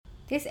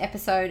This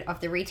episode of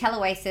the Retail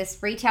Oasis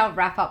Retail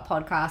Wrap-Up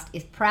podcast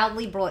is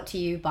proudly brought to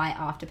you by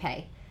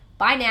Afterpay.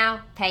 Buy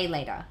now, pay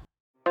later.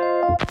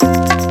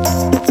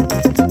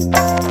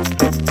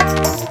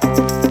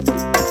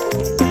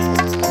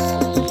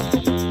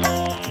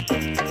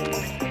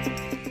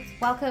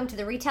 Welcome to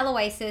the Retail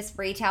Oasis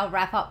Retail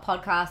Wrap-Up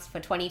podcast for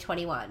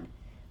 2021.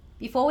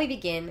 Before we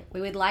begin,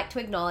 we would like to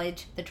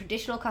acknowledge the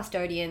traditional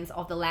custodians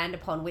of the land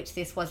upon which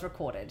this was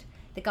recorded,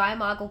 the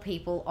Guymargle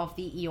people of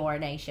the Eora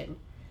Nation.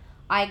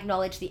 I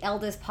acknowledge the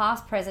elders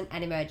past, present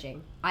and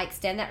emerging. I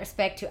extend that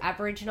respect to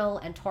Aboriginal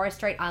and Torres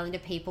Strait Islander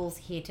peoples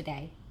here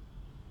today.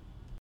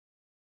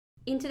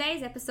 In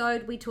today's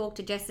episode, we talk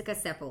to Jessica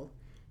Seppel.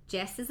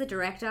 Jess is the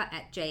director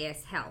at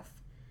JS Health.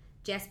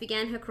 Jess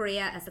began her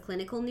career as a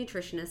clinical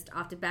nutritionist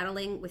after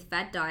battling with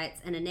fad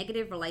diets and a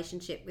negative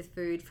relationship with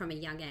food from a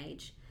young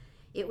age.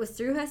 It was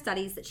through her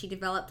studies that she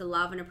developed a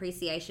love and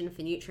appreciation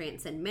for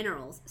nutrients and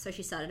minerals, so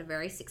she started a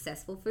very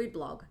successful food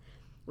blog,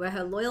 where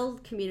her loyal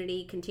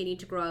community continued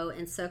to grow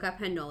and soak up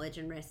her knowledge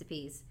and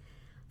recipes.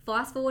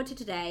 Fast forward to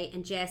today,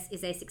 and Jess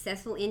is a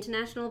successful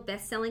international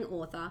best-selling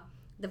author,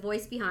 the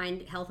voice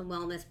behind health and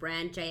wellness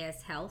brand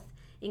JS Health,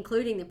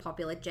 including the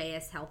popular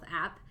JS Health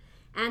app,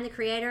 and the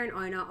creator and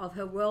owner of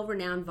her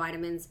world-renowned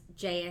vitamins,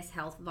 JS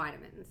Health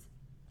Vitamins.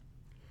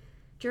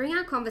 During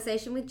our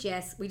conversation with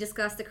Jess, we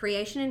discussed the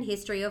creation and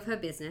history of her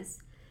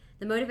business,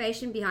 the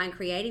motivation behind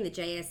creating the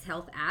JS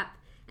Health app,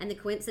 and the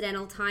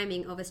coincidental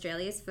timing of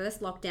Australia's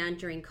first lockdown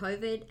during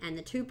COVID and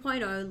the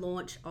 2.0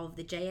 launch of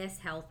the JS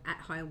Health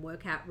at-home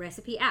workout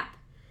recipe app.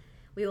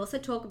 We also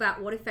talk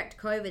about what effect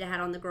COVID had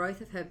on the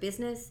growth of her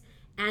business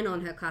and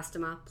on her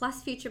customer,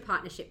 plus future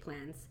partnership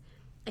plans.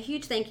 A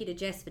huge thank you to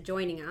Jess for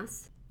joining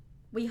us.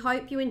 We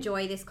hope you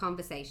enjoy this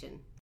conversation.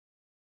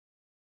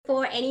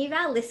 For any of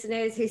our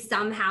listeners who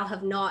somehow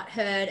have not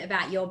heard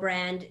about your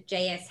brand,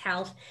 JS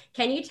Health,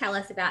 can you tell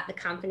us about the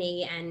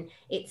company and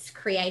its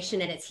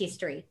creation and its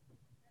history?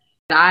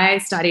 I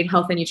studied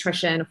health and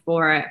nutrition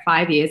for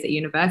 5 years at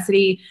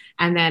university.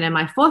 And then in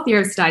my fourth year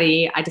of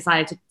study, I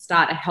decided to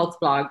start a health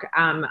blog.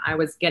 I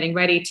was getting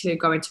ready to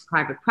go into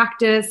private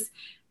practice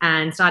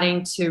and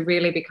starting to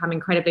really become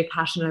incredibly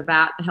passionate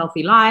about the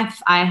healthy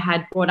life. I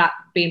had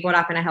been brought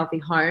up in a healthy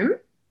home,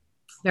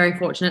 very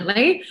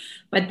fortunately.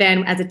 But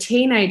then as a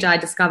teenager, I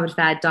discovered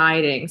fad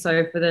dieting.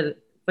 So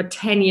for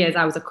 10 years,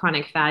 I was a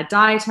chronic fad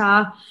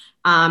dieter.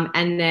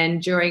 And then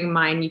during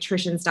my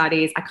nutrition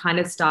studies, I kind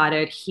of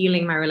started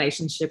healing my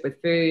relationship with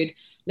food,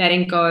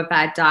 letting go of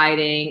fad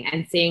dieting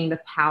and seeing the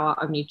power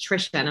of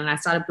nutrition. And I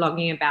started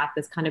blogging about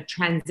this kind of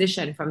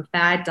transition from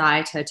fad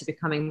dieter to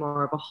becoming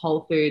more of a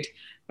whole food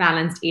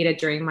balanced eater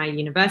during my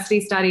university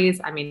studies.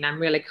 I mean, I'm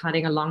really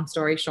cutting a long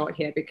story short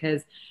here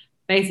because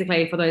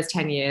basically for those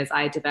 10 years,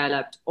 I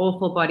developed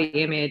awful body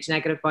image,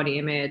 negative body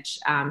image,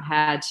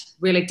 had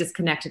really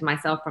disconnected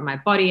myself from my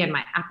body and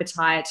my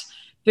appetite.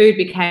 Food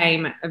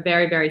became a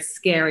very, very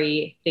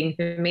scary thing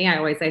for me. I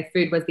always say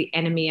food was the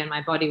enemy and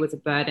my body was a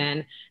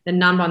burden. The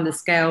number on the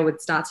scale would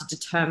start to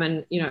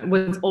determine, it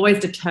was always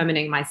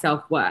determining my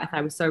self-worth.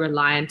 I was so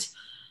reliant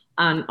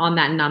on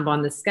that number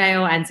on the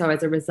scale. And so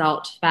as a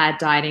result, fad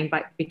dieting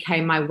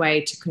became my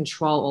way to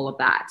control all of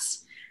that.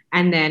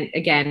 And then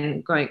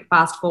again, going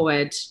fast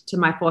forward to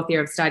my fourth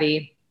year of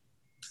study,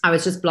 I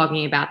was just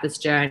blogging about this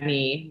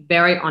journey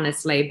very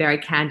honestly, very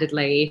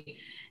candidly.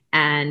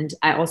 And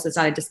I also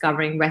started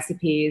discovering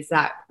recipes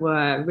that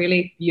were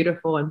really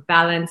beautiful and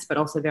balanced, but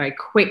also very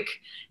quick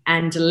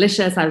and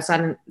delicious. I was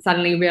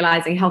suddenly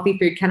realizing healthy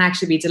food can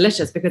actually be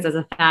delicious because as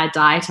a fad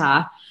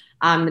dieter,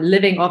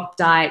 living off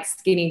diet,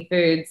 skinny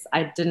foods,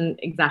 I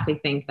didn't exactly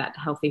think that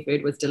healthy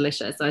food was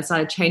delicious. So I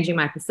started changing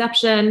my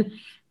perception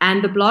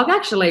and the blog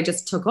actually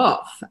just took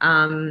off.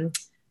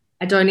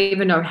 I don't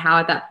even know how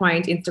at that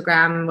point.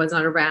 Instagram was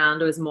not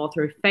around. It was more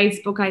through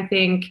Facebook, I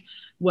think.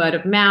 Word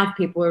of mouth.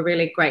 People were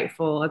really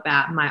grateful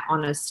about my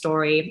honest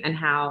story and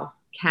how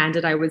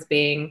candid I was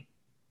being.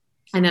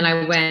 And then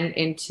I went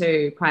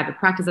into private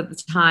practice at the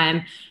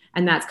time.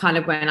 And that's kind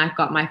of when I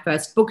got my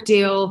first book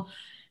deal.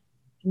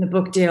 And the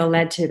book deal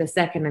led to the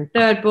second and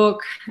third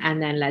book, and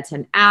then led to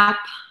an app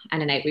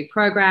and an 8-week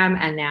program,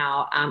 and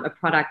now a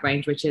product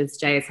range, which is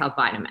JS Health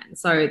Vitamins.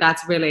 So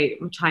that's really,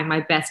 I'm trying my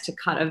best to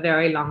cut a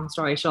very long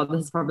story short. This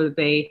has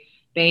probably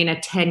been a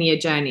 10-year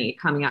journey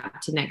coming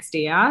up to next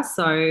year.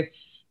 So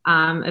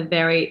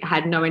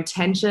had no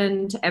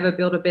intention to ever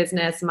build a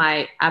business.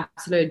 My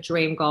absolute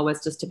dream goal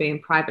was just to be in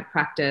private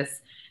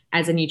practice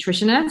as a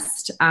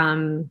nutritionist.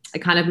 It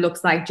kind of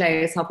looks like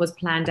JS Health was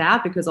planned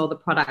out because all the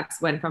products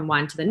went from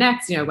one to the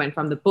next, went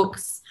from the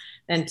books,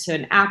 then to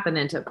an app, and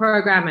then to a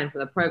program, and from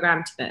the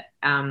program to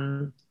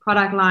the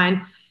product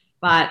line.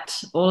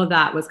 But all of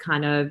that was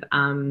kind of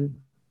an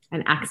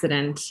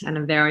accident and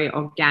a very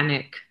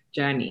organic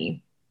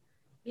journey.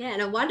 Yeah,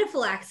 and a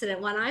wonderful accident,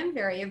 one I'm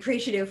very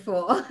appreciative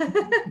for. I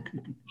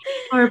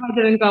hope I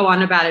didn't go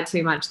on about it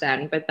too much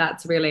then, but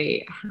that's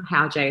really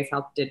how JS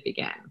Health did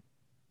begin.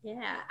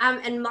 Yeah,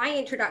 and my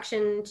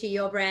introduction to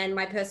your brand,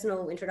 my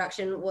personal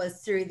introduction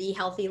was through the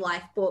Healthy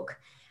Life book,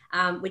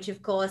 which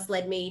of course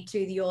led me to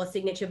your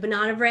signature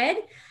banana bread.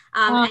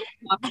 Um,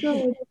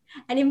 Oh,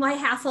 and in my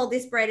household,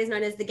 this bread is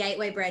known as the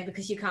gateway bread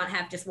because you can't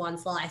have just one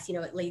slice. You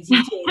know, it leads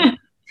you to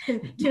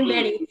too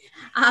many.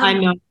 I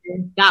know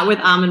that with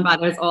almond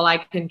butter is all I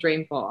can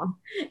dream for.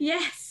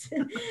 Yes.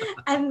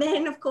 And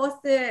then, of course,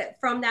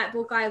 from that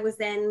book, I was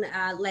then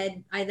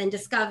I then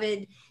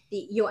discovered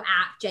your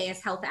app,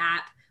 JS Health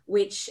app,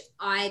 which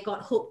I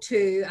got hooked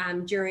to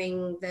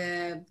during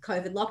the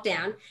COVID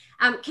lockdown.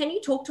 Can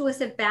you talk to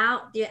us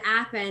about the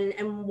app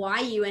and why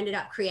you ended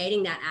up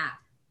creating that app?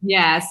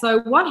 Yeah,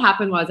 so what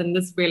happened was, and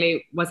this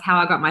really was how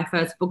I got my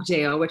first book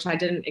deal, which I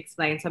didn't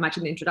explain so much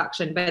in the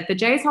introduction, but the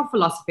JS Health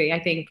philosophy, I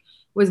think,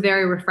 was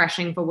very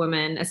refreshing for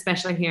women,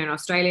 especially here in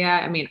Australia.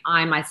 I mean,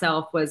 I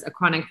myself was a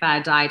chronic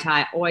fad dieter.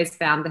 I always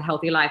found the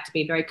healthy life to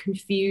be very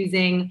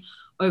confusing,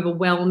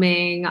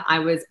 overwhelming. I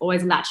was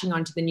always latching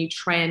onto the new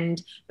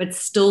trend, but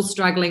still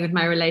struggling with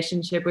my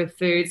relationship with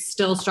food,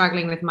 still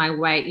struggling with my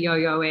weight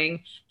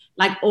yo-yoing,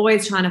 like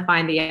always trying to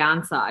find the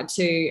answer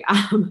to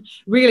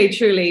really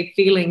truly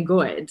feeling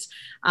good.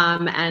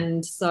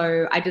 And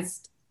so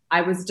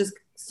I was just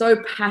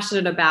so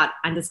passionate about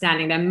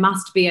understanding there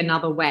must be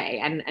another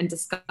way, and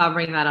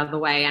discovering that other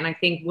way. And I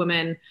think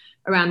women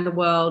around the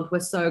world were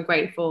so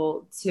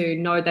grateful to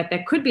know that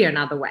there could be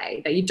another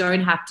way, that you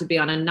don't have to be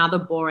on another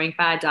boring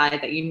fad diet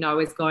that you know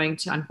is going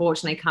to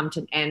unfortunately come to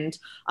an end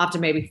after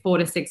maybe 4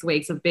 to 6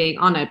 weeks of being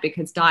on it,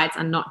 because diets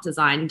are not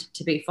designed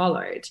to be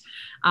followed.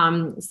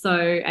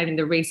 So I mean,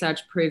 the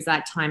research proves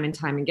that time and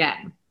time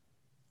again.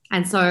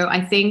 And so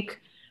I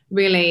think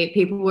really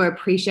people were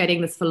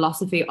appreciating this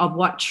philosophy of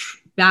what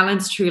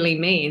balance truly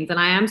means. And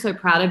I am so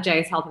proud of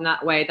JS Health in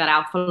that way, that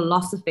our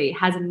philosophy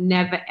has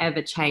never,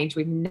 ever changed.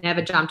 We've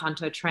never jumped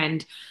onto a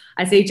trend.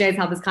 I see JS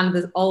Health as kind of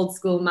this old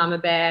school mama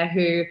bear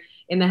who,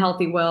 in the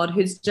healthy world,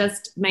 who's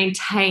just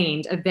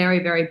maintained a very,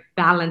 very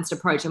balanced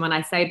approach. And when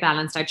I say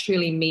balanced, I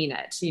truly mean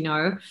it.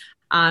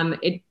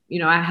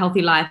 A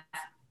healthy life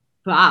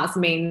for us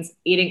means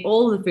eating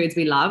all the foods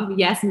we love.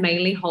 Yes,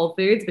 mainly whole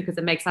foods, because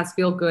it makes us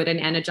feel good and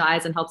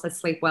energized and helps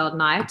us sleep well at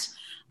night.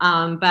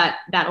 But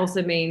that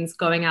also means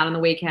going out on the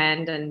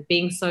weekend and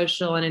being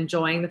social and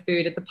enjoying the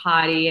food at the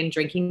party and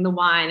drinking the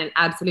wine and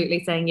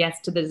absolutely saying yes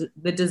to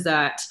the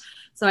dessert.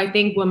 So I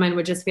think women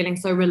were just feeling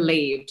so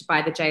relieved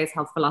by the JS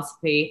Health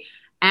philosophy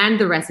and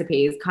the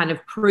recipes, kind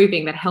of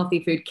proving that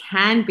healthy food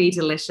can be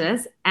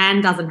delicious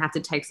and doesn't have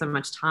to take so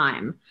much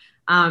time.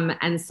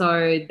 And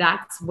so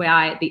that's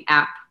why the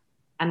app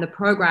and the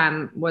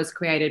program was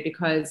created,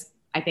 because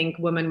I think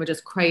women were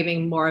just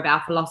craving more of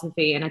our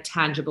philosophy in a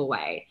tangible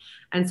way.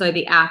 And so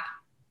the app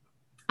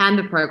and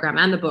the program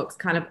and the books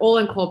kind of all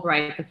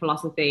incorporate the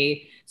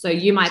philosophy. So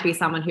you might be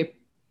someone who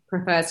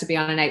prefers to be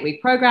on an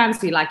 8-week program.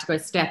 So you like to go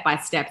step by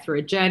step through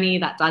a journey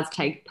that does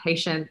take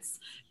patience,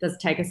 does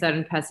take a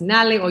certain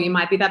personality, or you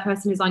might be that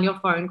person who's on your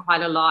phone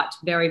quite a lot,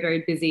 very,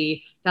 very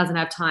busy, doesn't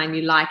have time.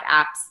 You like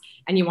apps,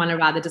 and you want to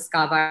rather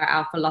discover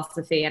our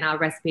philosophy and our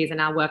recipes and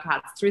our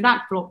workouts through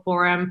that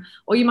forum.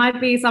 Or you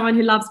might be someone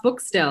who loves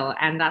books still,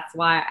 and that's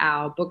why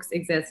our books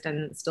exist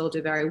and still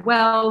do very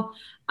well.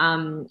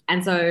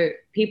 And so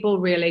people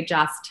really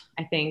just,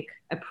 I think,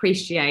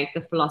 appreciate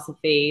the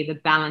philosophy, the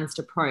balanced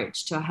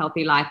approach to a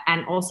healthy life,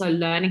 and also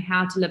learning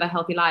how to live a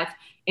healthy life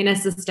in a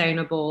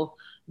sustainable,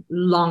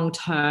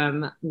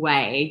 long-term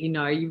way.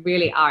 You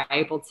really are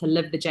able to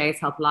live the JS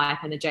Health life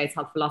and the JS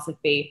Health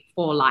philosophy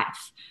for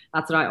life.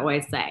 That's what I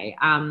always say.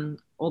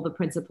 All the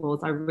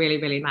principles are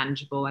really, really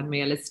manageable and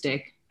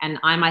realistic. And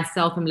I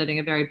myself am living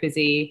a very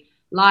busy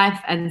life.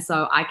 And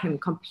so I can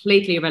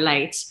completely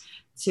relate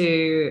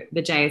to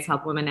the JS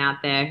Health women out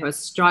there who are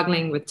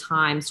struggling with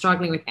time,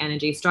 struggling with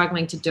energy,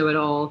 struggling to do it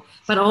all,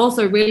 but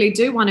also really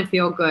do want to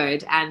feel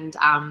good and,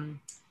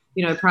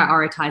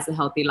 prioritize a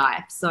healthy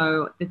life.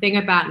 So the thing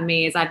about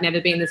me is I've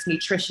never been this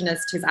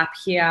nutritionist who's up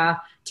here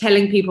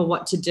telling people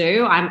what to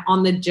do. I'm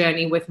on the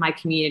journey with my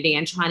community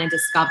and trying to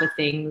discover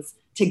things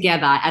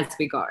together as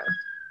we go.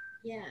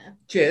 Yeah.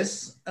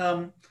 Jess,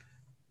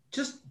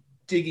 just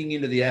digging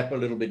into the app a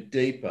little bit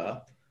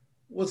deeper,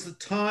 was the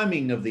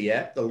timing of the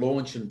app, the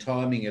launch and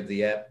timing of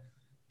the app,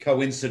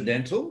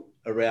 coincidental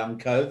around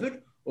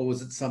COVID, or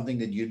was it something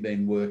that you'd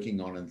been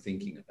working on and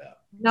thinking about?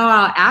 No,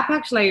 our app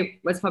actually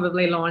was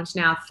probably launched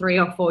now 3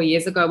 or 4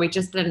 years ago. We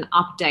just did an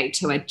update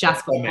to it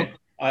just before.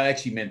 I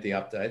actually meant the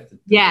update.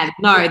 Yeah,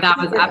 no, that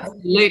was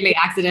absolutely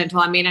accidental.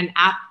 I mean, an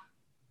app,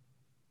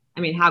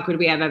 how could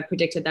we ever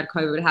predicted that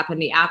COVID would happen?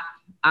 The app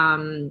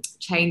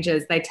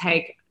changes, they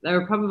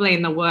were probably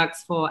in the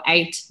works for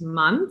 8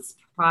 months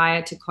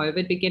prior to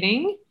COVID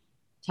beginning.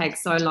 It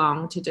takes so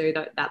long to do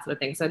that sort of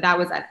thing. So that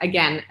was,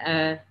 again,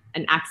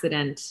 an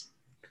accident.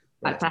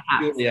 But perhaps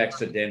purely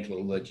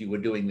accidental that you were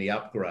doing the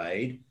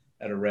upgrade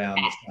at around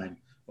the same.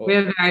 We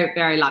were very,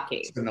 very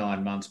lucky. 6 to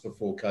 9 months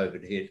before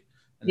COVID hit.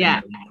 And yeah.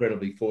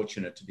 Incredibly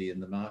fortunate to be in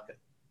the market.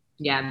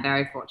 Yeah, I'm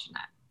very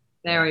fortunate.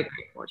 Very,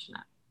 very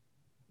fortunate.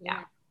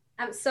 Yeah.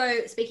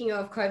 So speaking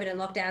of COVID and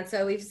lockdown,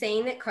 so we've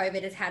seen that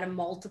COVID has had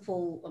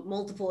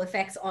multiple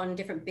effects on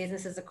different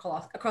businesses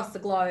across the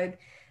globe.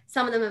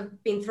 some of them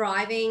have been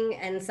thriving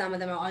and some of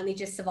them are only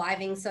just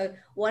surviving. So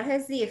what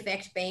has the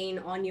effect been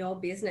on your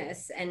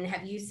business, and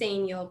have you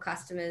seen your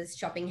customers'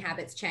 shopping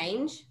habits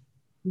change?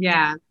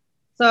 Yeah.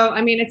 So,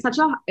 I mean,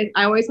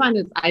 I always find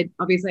this, I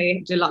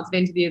obviously do lots of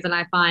interviews and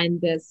I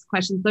find this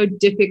question so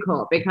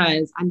difficult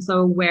because I'm so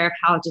aware of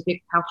how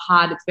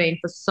hard it's been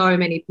for so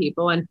many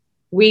people. And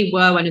we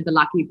were one of the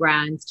lucky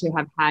brands to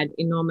have had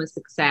enormous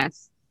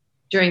success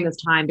during this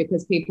time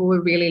because people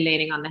were really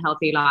leaning on the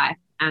healthy life.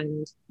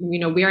 And,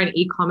 we're an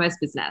e-commerce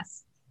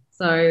business.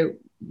 So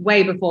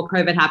way before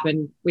COVID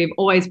happened, we've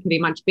always pretty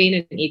much been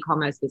an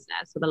e-commerce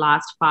business for the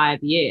last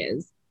 5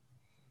 years,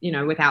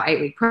 with our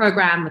 8-week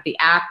program, with the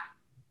app.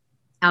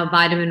 Our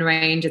vitamin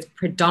range is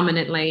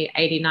predominantly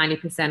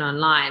 80-90%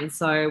 online.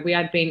 So we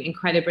have been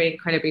incredibly,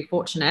 incredibly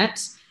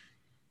fortunate.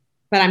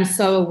 But I'm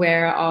so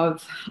aware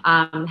of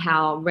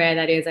how rare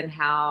that is and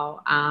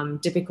how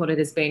difficult it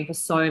has been for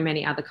so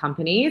many other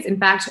companies. In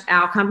fact,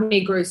 our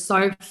company grew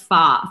so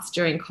fast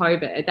during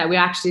COVID that we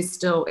actually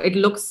it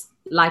looks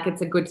like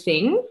it's a good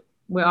thing.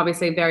 We're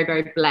obviously very,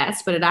 very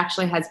blessed, but it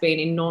actually has been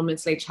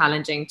enormously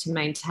challenging to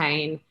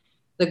maintain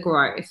the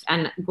growth.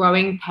 And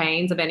growing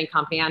pains of any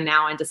company, I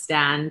now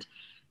understand,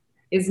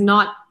 is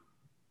not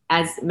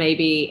as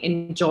maybe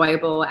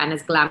enjoyable and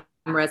as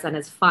glamorous and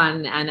as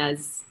fun and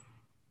as,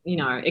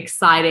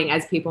 exciting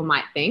as people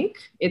might think.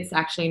 It's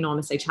actually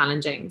enormously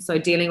challenging. So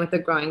dealing with the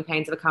growing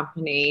pains of a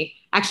company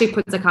actually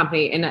puts a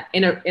company in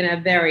a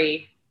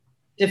very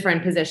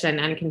different position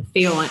and can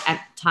feel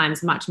at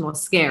times much more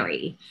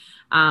scary.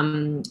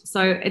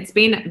 So it's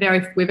been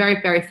we're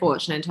very, very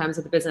fortunate in terms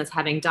of the business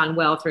having done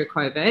well through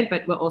COVID,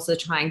 but we're also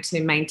trying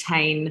to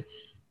maintain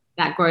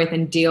that growth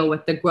and deal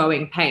with the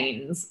growing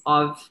pains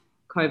of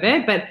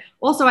COVID. But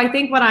also I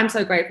think what I'm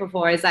so grateful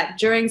for is that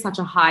during such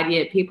a hard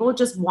year, people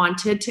just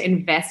wanted to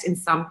invest in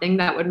something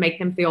that would make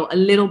them feel a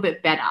little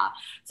bit better.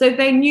 So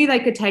they knew they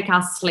could take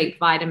our sleep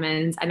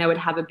vitamins and they would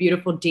have a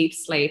beautiful deep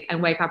sleep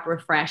and wake up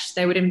refreshed.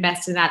 They would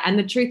invest in that. And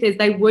the truth is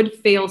they would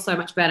feel so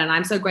much better. And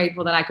I'm so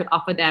grateful that I could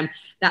offer them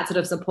that sort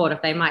of support.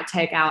 If they might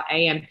take our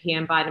AM,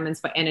 PM vitamins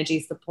for energy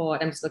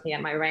support, I'm just looking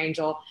at my range,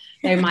 or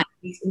they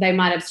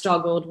might have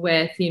struggled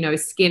with,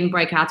 skin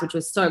breakouts, which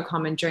was so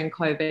common during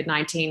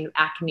COVID-19,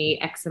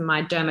 acne,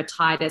 eczema,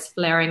 dermatitis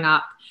flaring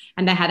up.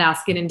 And they had our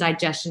skin and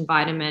digestion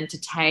vitamin to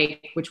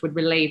take, which would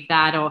relieve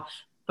that. Or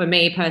for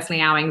me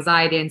personally, our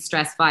anxiety and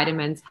stress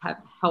vitamins have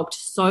helped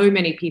so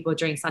many people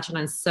during such an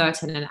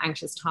uncertain and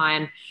anxious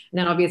time. And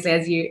then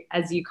obviously,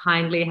 as you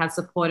kindly have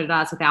supported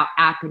us with our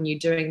app and you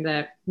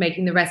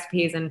making the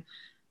recipes and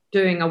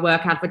doing a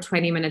workout for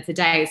 20 minutes a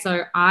day.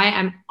 So I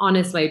am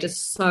honestly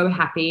just so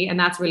happy. And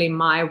that's really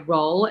my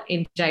role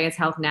in JS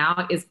Health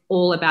now, is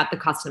all about the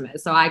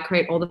customers. So I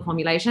create all the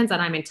formulations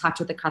and I'm in touch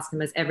with the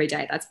customers every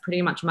day. That's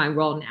pretty much my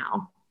role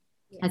now.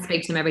 Yeah. I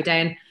speak to them every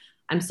day. And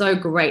I'm so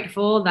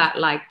grateful that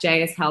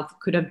JS Health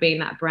could have been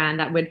that brand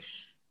that would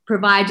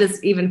provide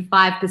just even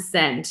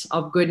 5%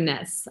 of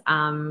goodness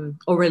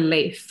or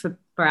relief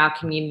for our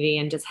community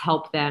and just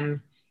help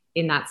them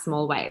in that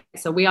small way.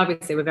 So we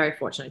obviously were very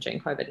fortunate during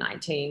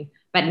COVID-19,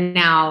 but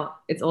now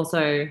it's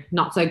also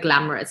not so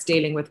glamorous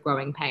dealing with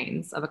growing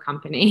pains of a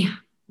company.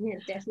 Yeah,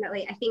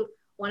 definitely. I think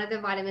one of the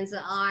vitamins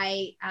that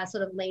I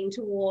sort of lean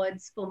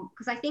towards,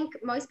 because I think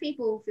most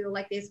people feel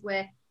like this,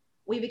 where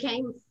we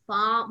became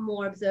far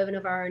more observant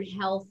of our own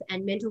health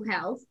and mental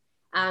health,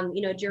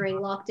 during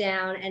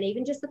lockdown, and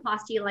even just the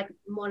past year,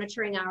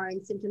 monitoring our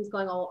own symptoms,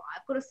 going, oh,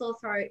 I've got a sore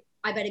throat,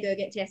 I better go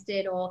get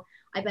tested, or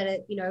I better,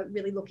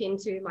 really look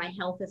into my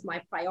health as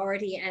my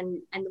priority. And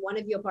one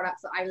of your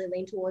products that I really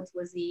leaned towards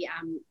was the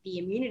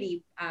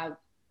immunity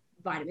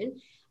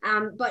vitamin.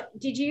 But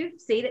did you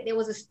see that there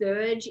was a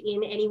surge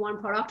in any one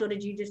product, or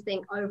did you just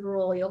think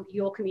overall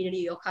your community,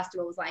 your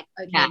customer was like,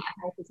 okay,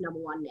 health is number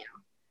one now?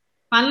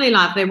 Funnily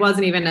enough, there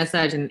wasn't even a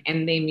surge in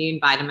the immune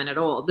vitamin at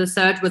all. The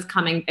surge was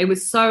coming. It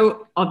was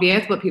so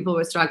obvious what people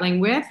were struggling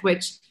with,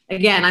 which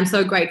again, I'm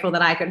so grateful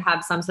that I could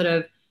have some sort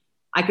of,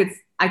 I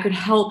could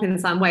help in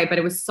some way, but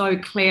it was so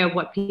clear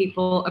what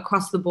people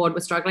across the board were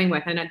struggling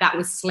with. And that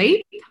was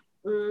sleep,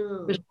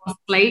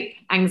 sleep,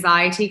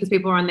 anxiety, because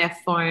people are on their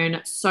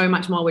phone so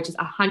much more, which is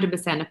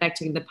 100%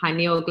 affecting the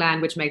pineal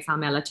gland, which makes our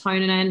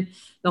melatonin,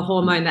 the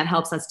hormone that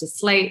helps us to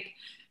sleep.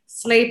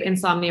 Sleep,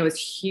 insomnia was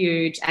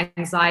huge.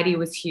 Anxiety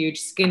was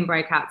huge. Skin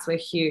breakouts were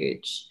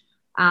huge.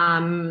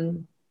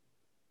 And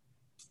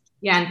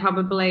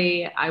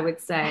probably I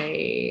would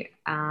say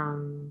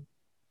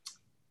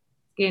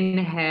skin,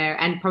 hair,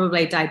 and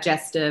probably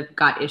digestive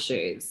gut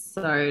issues.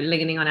 So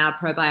leaning on our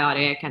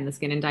probiotic and the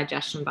skin and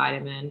digestion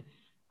vitamin.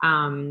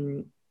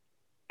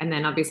 And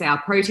then obviously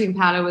our protein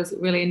powder was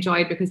really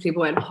enjoyed because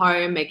people went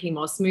home making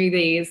more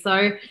smoothies. So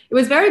it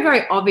was very,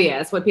 very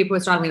obvious what people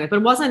were struggling with, but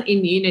it wasn't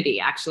immunity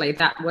actually.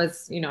 That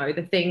was,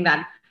 the thing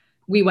that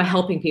we were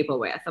helping people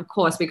with. Of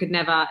course, we could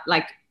never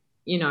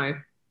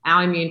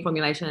our immune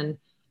formulation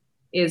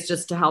is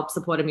just to help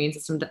support immune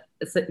system,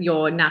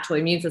 your natural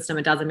immune system.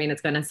 It doesn't mean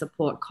it's going to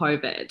support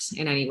COVID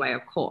in any way,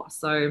 of course.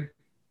 So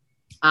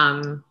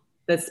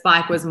the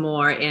spike was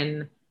more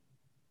in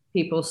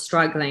people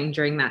struggling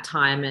during that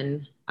time,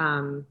 and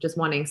just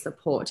wanting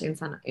support in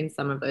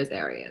some of those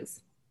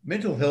areas.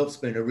 Mental health's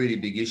been a really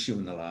big issue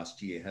in the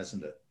last year,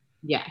 hasn't it?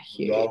 Yeah, The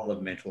huge. role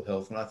of mental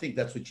health, and I think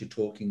that's what you're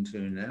talking to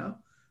now.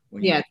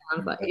 When Yeah, it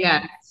sounds like,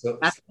 yeah.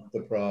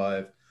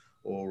 Self-deprived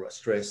or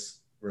stress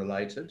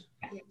related.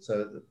 Yeah.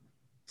 So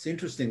it's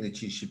interesting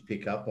that you should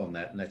pick up on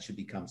that, and that should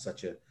become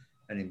such an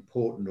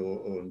important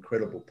or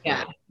incredible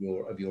part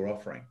of your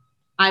offering.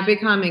 I've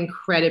become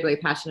incredibly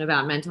passionate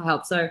about mental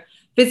health. So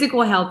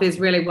physical health is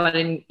really what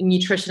a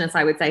nutritionist,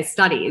 I would say,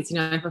 studies. You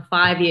know, for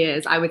 5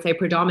 years, I would say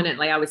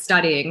predominantly I was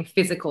studying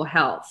physical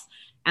health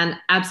and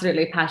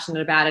absolutely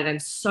passionate about it,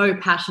 and so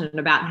passionate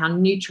about how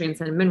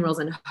nutrients and minerals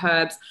and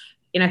herbs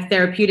in a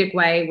therapeutic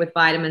way with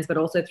vitamins, but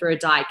also through a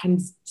diet, can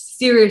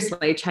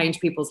seriously change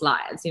people's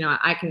lives. You know,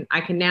 I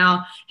can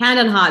now hand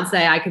on heart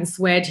say, I can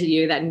swear to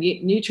you that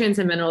nutrients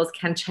and minerals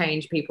can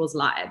change people's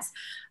lives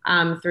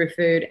through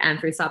food and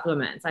through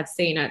supplements. I've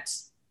seen it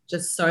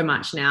just so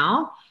much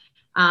now.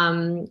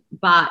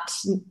 But,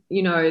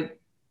 you know,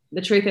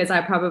 the truth is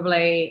I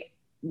probably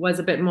was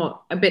a bit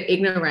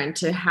ignorant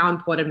to how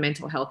important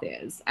mental health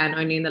is. And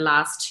only in the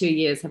last 2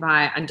 years have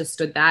I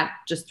understood that,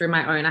 just through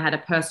my own. I had a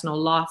personal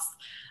loss.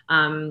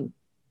 And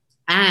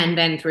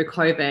then through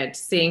COVID,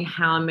 seeing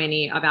how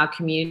many of our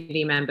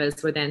community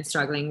members were then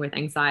struggling with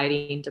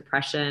anxiety and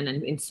depression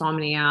and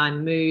insomnia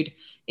and mood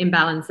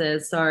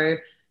imbalances. So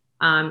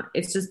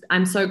it's just,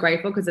 I'm so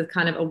grateful because it's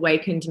kind of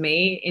awakened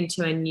me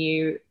into a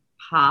new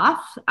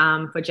path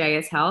for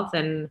JS Health.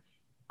 And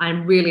I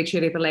really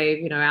truly believe,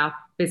 you know, our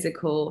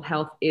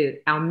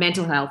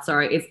mental health,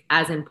 is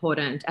as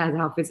important as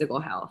our physical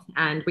health.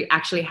 And we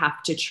actually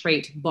have to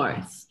treat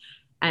both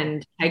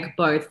and take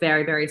both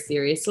very, very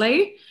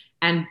seriously.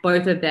 And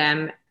both of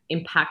them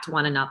impact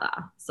one another.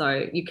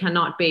 So you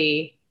cannot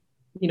be,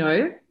 you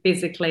know,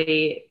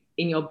 physically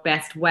in your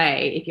best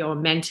way if you're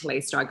mentally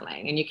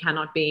struggling, and you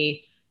cannot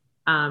be,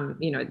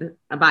 you know,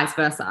 vice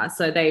versa.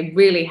 So they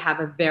really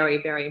have a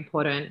very, very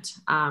important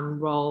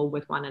role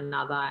with one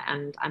another.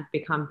 And I've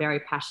become very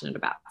passionate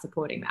about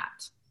supporting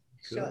that.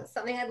 Sure.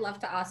 Something I'd love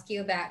to ask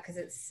you about, because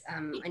it's, I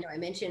know I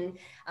mentioned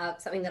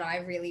something that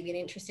I've really been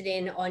interested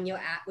in on your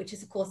app, which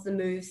is, of course, the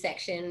Move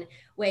section,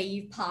 where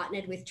you've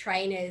partnered with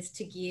trainers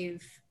to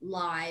give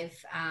live,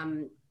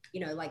 you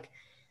know, like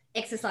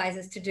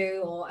exercises to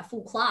do, or a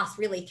full class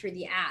really through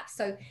the app.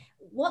 So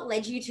what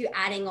led you to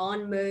adding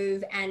on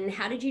Move, and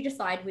how did you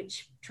decide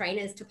which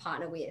trainers to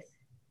partner with?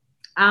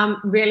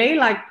 Really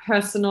like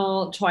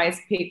personal choice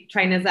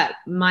trainers that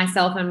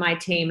myself and my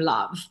team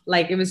love.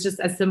 Like, it was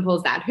just as simple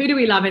as that. Who do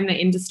we love in the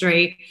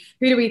industry?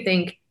 Who do we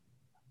think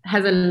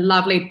has a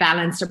lovely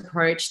balanced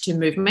approach to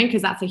movement?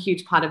 Because that's a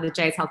huge part of the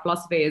JS Health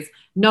philosophy, is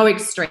no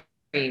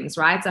extremes,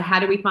 right? So how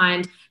do we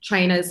find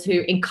trainers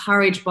who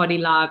encourage body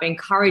love,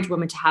 encourage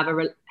women to have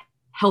a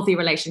healthy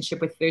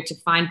relationship with food, to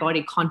find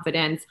body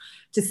confidence,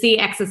 to see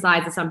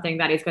exercise as something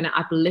that is going to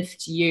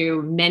uplift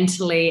you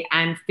mentally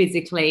and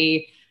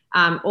physically.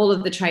 All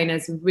of the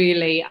trainers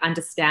really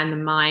understand the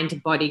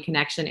mind-body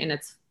connection in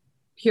its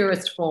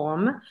purest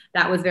form.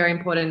 That was very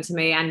important to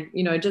me. And,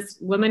 you know,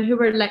 just women who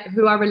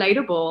are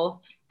relatable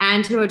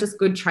and who are just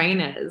good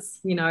trainers.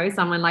 You know,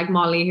 someone like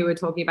Molly, who we were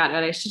talking about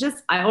earlier,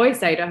 I always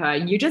say to her,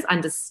 you just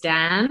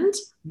understand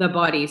the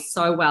body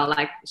so well.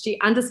 Like, she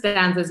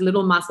understands those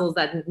little muscles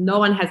that no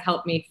one has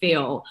helped me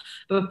feel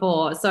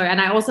before. So,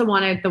 and I also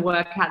wanted the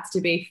workouts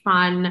to be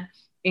fun,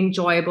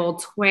 enjoyable,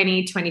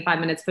 20, 25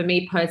 minutes. For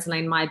me personally,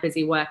 in my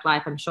busy work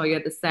life, I'm sure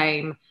you're the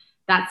same.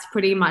 That's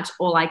pretty much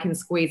all I can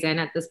squeeze in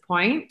at this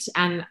point.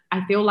 And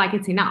I feel like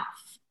it's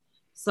enough.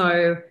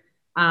 So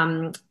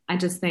I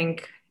just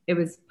think it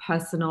was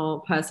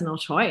personal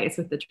choice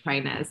with the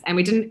trainers. And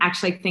we didn't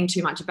actually think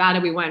too much about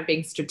it. We weren't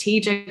being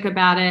strategic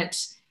about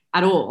it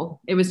at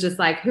all. It was just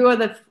like, who are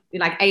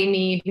like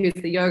Amy, who's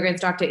the yoga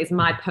instructor, is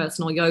my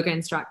personal yoga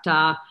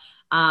instructor.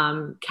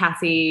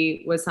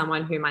 Kathy was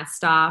someone who my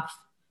staff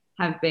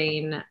have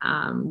been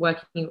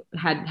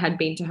had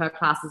been to her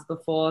classes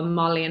before.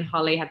 Molly and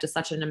Holly have just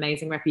such an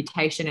amazing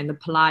reputation in the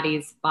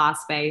Pilates bar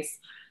space.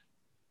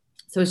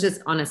 So it's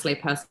just honestly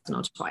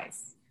personal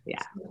choice.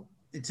 Yeah.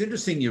 It's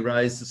interesting you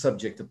raised the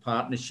subject of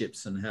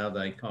partnerships and how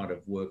they kind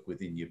of work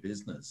within your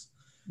business.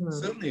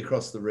 Certainly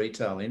across the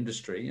retail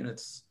industry, and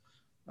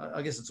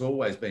I guess it's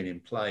always been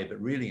in play,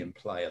 but really in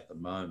play at the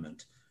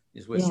moment,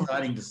 is we're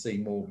starting to see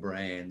more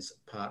brands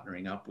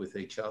partnering up with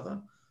each other.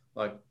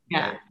 Like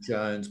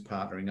Jones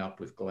partnering up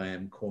with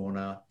Glam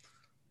Corner,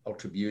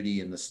 Ultra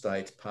Beauty in the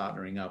States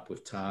partnering up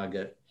with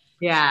Target,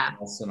 and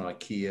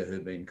IKEA,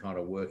 who've been kind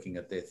of working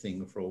at their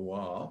thing for a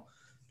while.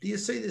 Do you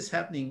see this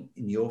happening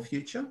in your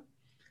future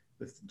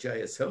with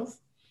JS Health?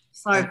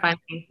 So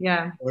funny,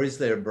 yeah. Or is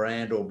there a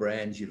brand or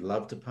brands you'd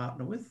love to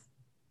partner with?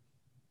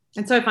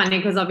 It's so funny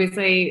because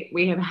obviously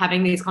we have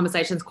having these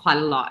conversations quite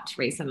a lot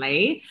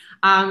recently.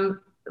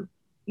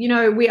 You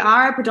know, we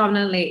are a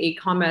predominantly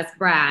e-commerce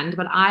brand,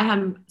 but I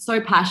am so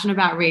passionate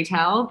about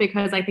retail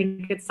because I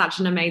think it's such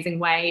an amazing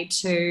way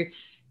to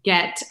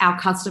get our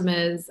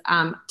customers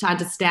to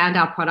understand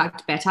our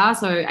product better.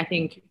 So I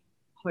think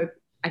we're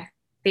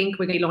going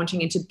to be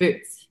launching into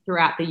Boots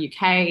throughout the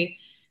UK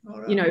All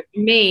right. You know,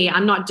 me,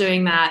 I'm not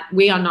doing that.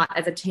 We are not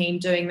as a team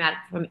doing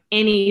that from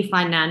any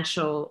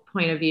financial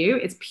point of view.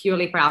 It's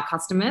purely for our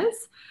customers,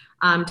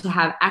 to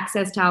have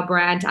access to our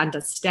brand, to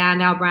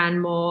understand our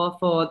brand more,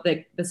 for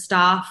the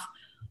staff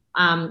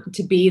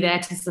to be there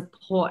to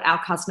support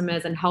our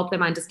customers and help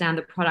them understand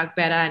the product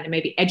better and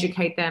maybe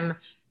educate them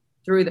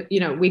through the, you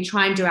know, we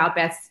try and do our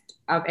best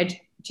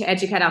to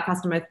educate our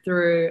customer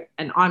through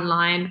an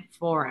online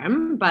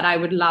forum, but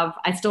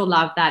I still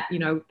love that, you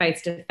know,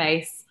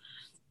 face-to-face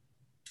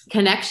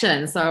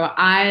connection. So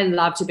I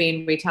love to be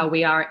in retail.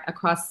 We are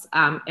across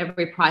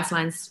every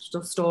Priceline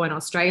store in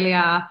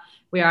Australia.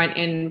 We are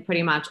in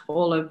pretty much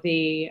all of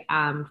the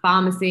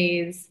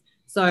pharmacies.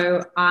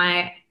 So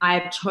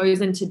I've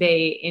chosen to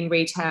be in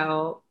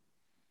retail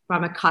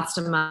from a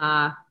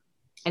customer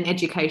and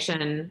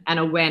education and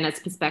awareness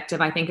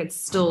perspective. I think it's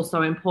still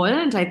so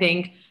important. I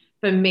think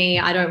for me,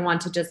 I don't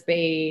want to just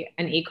be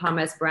an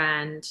e-commerce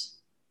brand,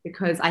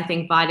 because I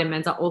think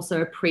vitamins are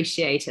also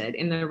appreciated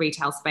in the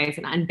retail space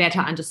and better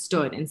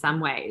understood in some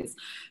ways.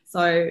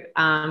 So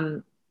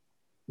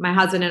my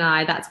husband and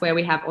I, that's where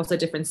we have also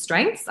different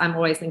strengths.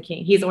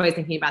 He's always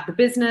thinking about the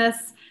business,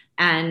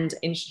 and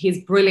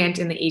he's brilliant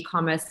in the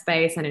e-commerce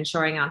space and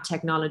ensuring our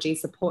technology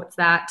supports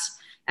that.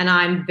 And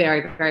I'm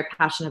very, very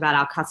passionate about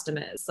our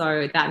customers.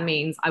 So that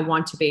means I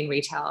want to be in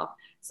retail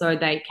so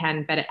they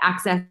can better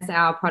access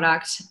our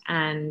product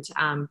and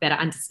better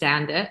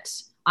understand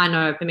it. I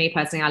know for me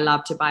personally, I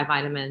love to buy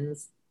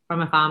vitamins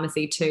from a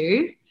pharmacy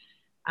too.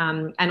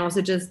 And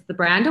also just the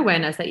brand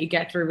awareness that you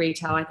get through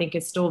retail, I think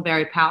is still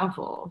very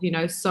powerful. You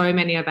know, so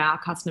many of our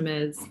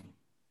customers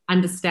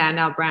understand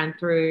our brand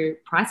through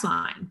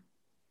Priceline.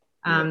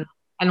 And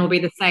it'll be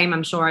the same,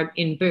 I'm sure,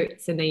 in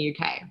Boots in the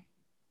UK.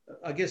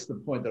 I guess the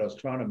point that I was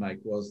trying to make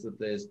was that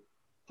there's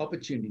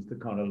opportunities to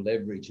kind of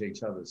leverage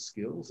each other's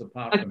skills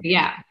apart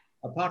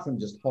from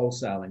just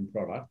wholesaling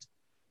product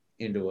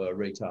into a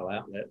retail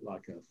outlet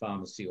like a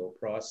pharmacy or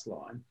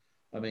Priceline.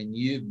 I mean,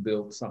 you've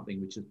built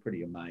something which is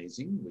pretty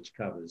amazing, which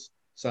covers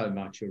so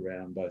much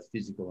around both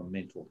physical and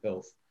mental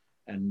health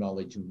and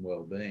knowledge and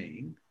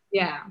well-being.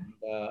 Yeah.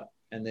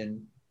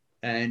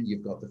 And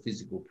you've got the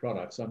physical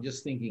product. So I'm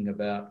just thinking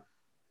about,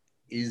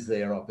 is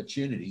there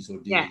opportunities, or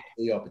do you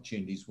see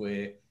opportunities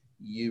where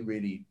you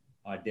really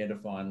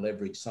identify and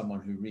leverage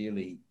someone who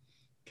really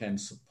can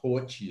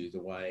support you the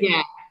way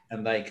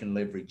and they can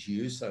leverage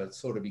you, so it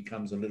sort of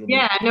becomes a little bit...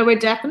 No, we're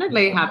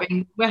definitely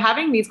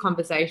having these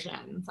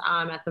conversations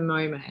at the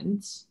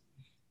moment.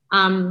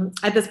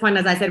 At this point,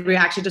 as I said, we're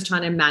actually just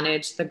trying to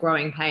manage the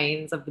growing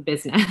pains of the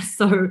business.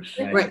 So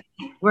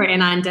we're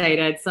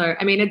inundated. So,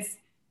 I mean,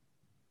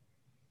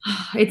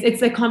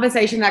 it's a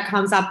conversation that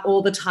comes up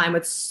all the time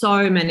with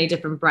so many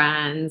different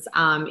brands,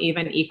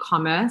 even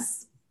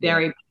e-commerce,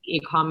 very big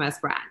e-commerce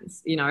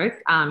brands, you know,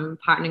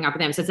 partnering up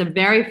with them. So it's a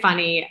very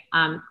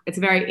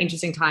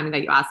interesting timing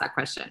that you asked that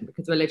question,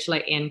 because we're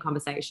literally in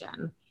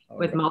conversation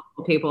with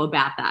multiple people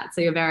about that.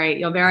 So you're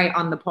very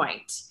on the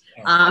point.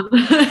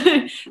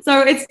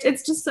 So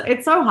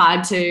it's so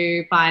hard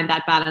to find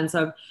that balance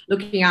of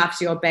looking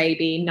after your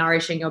baby,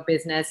 nourishing your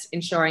business,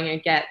 ensuring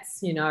it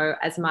gets, you know,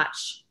 as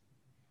much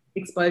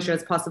exposure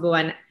as possible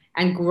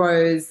and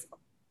grows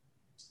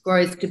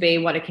to be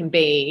what it can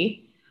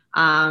be,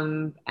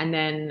 and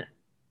then,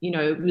 you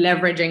know,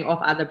 leveraging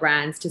off other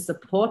brands to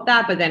support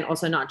that, but then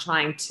also not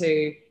trying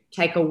to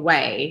take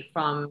away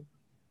from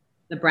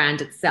the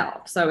brand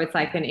itself. So it's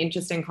like an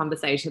interesting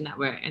conversation that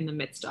we're in the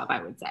midst of,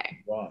 I would say.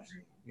 Right.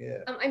 Yeah.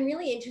 I'm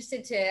really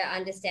interested to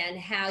understand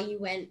how you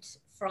went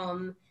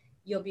from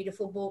your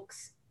beautiful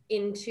books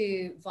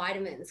into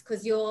vitamins,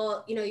 because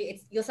you're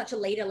such a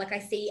leader. Like, I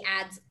see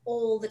ads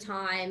all the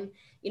time,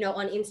 you know,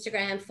 on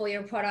Instagram for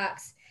your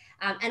products.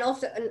 And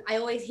often I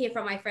always hear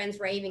from my friends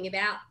raving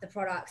about the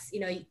products. You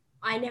know,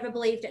 I never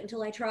believed it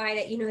until I tried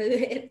it. You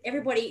know,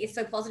 everybody is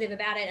so positive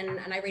about it,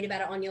 and I read about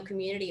it on your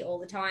community all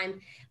the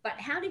time. But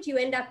how did you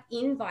end up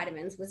in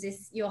vitamins? Was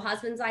this your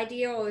husband's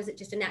idea, or was it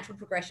just a natural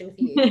progression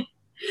for you?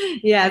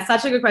 Yeah,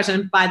 such a good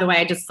question. By the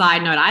way, just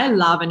side note, I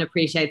love and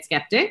appreciate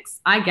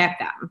skeptics. I get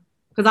them,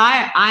 because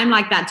I'm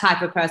like that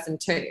type of person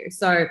too.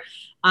 So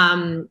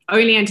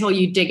only until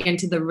you dig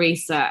into the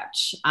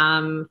research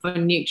for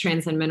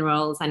nutrients and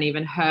minerals and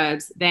even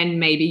herbs, then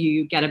maybe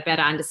you get a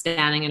better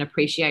understanding and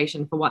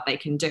appreciation for what they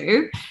can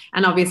do.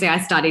 And obviously I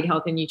studied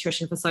health and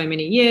nutrition for so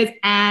many years,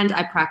 and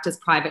I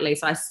practiced privately,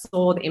 so I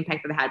saw the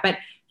impact that it had. But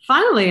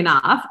funnily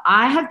enough,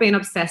 I have been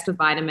obsessed with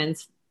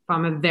vitamins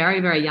from a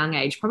very, very young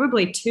age,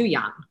 probably too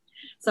young.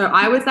 So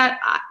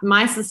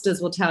my sisters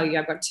will tell you,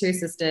 I've got two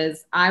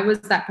sisters. I was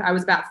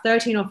about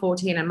 13 or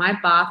 14, and my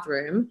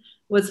bathroom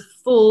was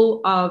full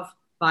of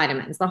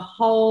vitamins. The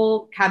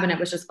whole cabinet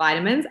was just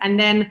vitamins. And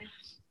then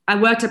I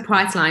worked at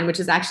Priceline, which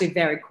is actually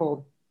very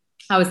cool.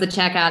 I was the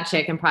checkout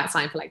chick in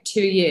Priceline for like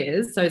 2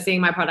 years. So seeing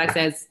my products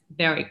is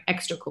very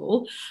extra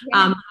cool.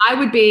 Yeah. I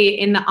would be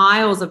in the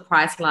aisles of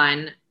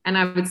Priceline, and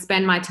I would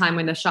spend my time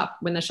when the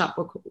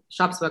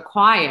shops were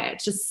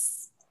quiet,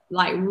 just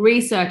like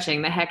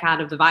researching the heck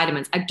out of the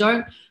vitamins. I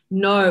don't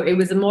know. It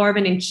was more of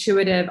an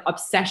intuitive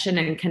obsession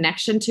and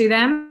connection to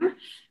them.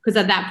 because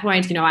at that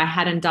point, you know, I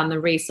hadn't done the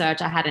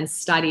research, I hadn't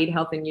studied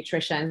health and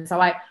nutrition. So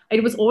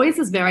it was always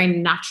this very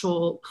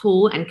natural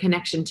pull and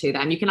connection to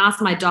them. You can ask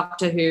my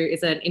doctor, who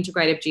is an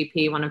integrative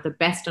GP, one of the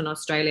best in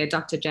Australia,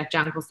 Dr. Jeff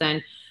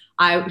Jankelson.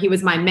 He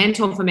was my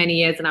mentor for many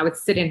years, and I would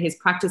sit in his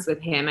practice with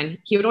him, and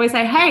he would always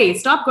say, hey,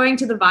 stop going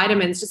to the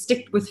vitamins, just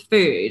stick with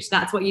food.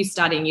 That's what you're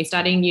studying. You're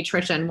studying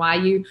nutrition. Why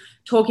are you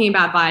talking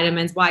about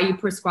vitamins? Why are you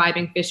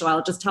prescribing fish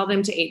oil? Just tell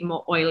them to eat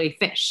more oily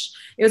fish.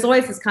 It was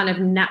always this kind of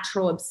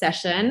natural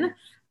obsession.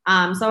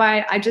 So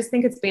I just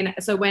think it's been,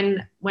 so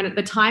when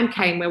the time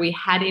came where we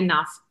had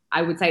enough,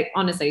 I would say,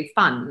 honestly,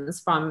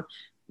 funds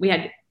we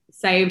had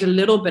saved a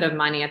little bit of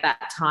money at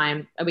that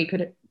time, we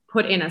could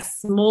put in a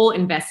small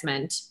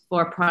investment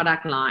for a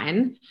product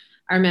line.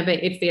 I remember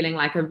it feeling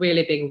like a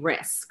really big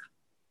risk.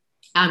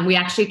 We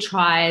actually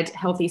tried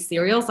healthy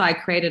cereal. So I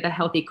created a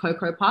healthy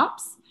Cocoa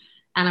Pops,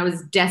 and I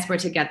was desperate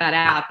to get that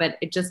out, but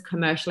it just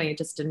commercially, it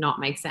just did not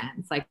make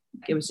sense. Like,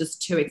 it was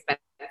just too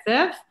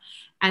expensive.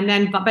 And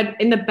then, but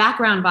in the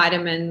background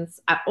vitamins,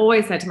 I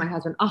always said to my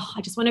husband, oh,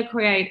 I just want to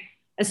create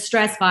a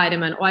stress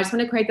vitamin, or I just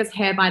want to create this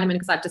hair vitamin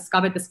because I've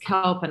discovered this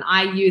kelp and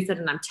I use it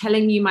and I'm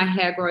telling you my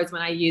hair grows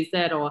when I use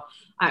it. Or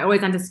I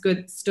always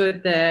understood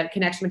the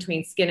connection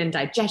between skin and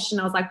digestion.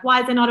 I was like,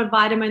 why is there not a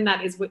vitamin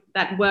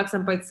that works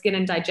on both skin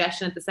and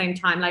digestion at the same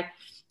time? Like,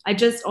 I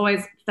just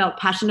always felt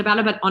passionate about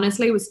it, but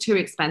honestly, it was too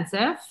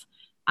expensive.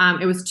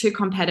 It was too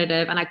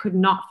competitive, and I could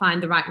not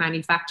find the right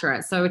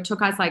manufacturer. So it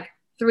took us like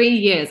 3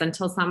 years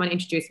until someone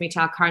introduced me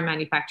to our current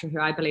manufacturer, who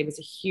I believe is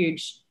a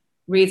huge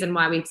reason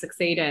why we've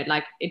succeeded.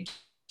 Like,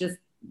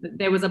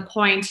 there was a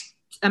point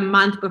a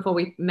month before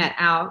we met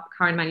our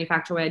current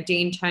manufacturer where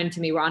Dean turned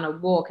to me, we're on a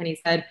walk, and he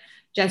said,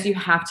 Jess, you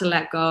have to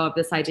let go of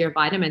this idea of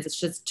vitamins. It's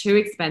just too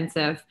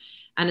expensive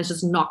and it's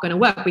just not going to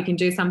work. We can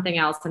do something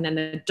else. And then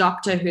the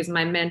doctor, who's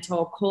my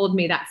mentor, called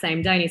me that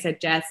same day and he said,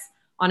 Jess,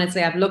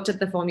 honestly, I've looked at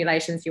the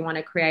formulations you want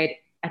to create.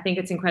 I think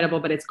it's incredible,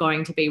 but it's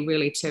going to be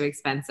really too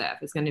expensive.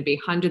 It's going to be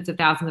hundreds of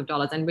thousands of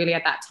dollars. And really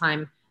at that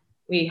time,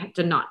 we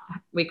could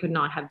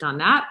not have done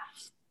that.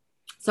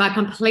 So I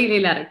completely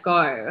let it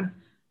go.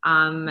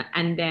 And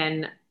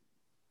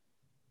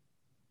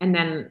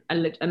then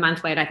a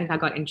month later, I think I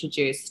got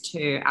introduced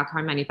to our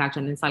current manufacturer,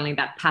 and then suddenly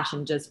that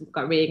passion just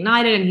got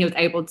reignited, and he was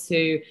able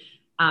to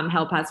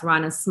help us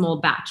run a small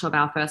batch of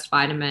our first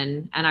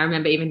vitamin. And I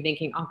remember even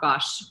thinking, oh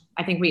gosh,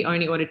 I think we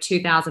only ordered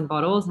 2,000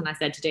 bottles. And I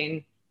said to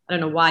Dean, I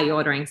don't know why you're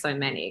ordering so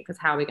many, because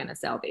how are we going to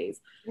sell these?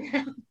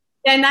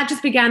 And that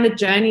just began the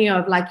journey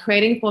of like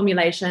creating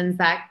formulations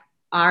that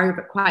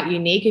are quite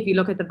unique. If you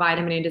look at the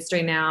vitamin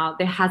industry now,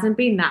 there hasn't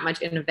been that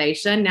much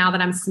innovation. Now that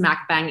I'm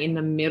smack bang in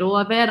the middle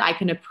of it, I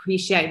can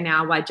appreciate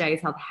now why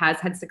JS Health has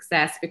had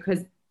success,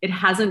 because it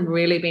hasn't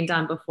really been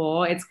done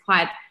before. It's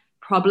quite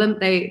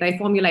they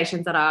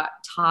formulations that are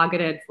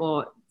targeted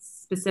for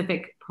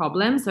specific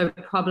problems. So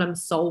problem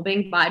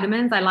solving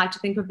vitamins, I like to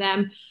think of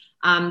them.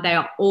 They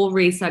are all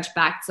research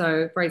backed.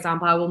 So for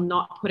example, I will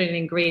not put an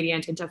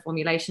ingredient into a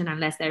formulation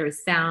unless there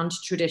is sound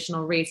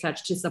traditional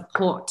research to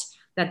support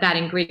that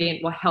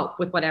ingredient will help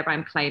with whatever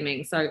I'm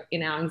claiming. So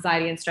in our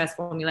anxiety and stress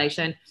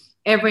formulation,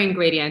 every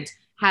ingredient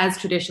has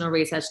traditional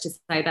research to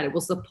say that it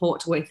will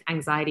support with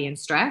anxiety and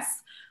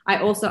stress. I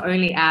also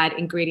only add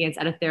ingredients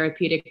at a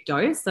therapeutic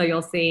dose. So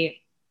you'll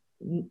see,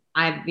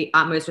 I have the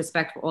utmost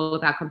respect for all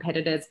of our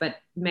competitors, but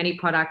many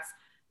products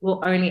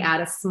will only add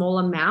a small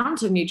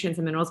amount of nutrients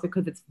and minerals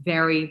because it's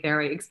very,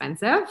 very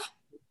expensive.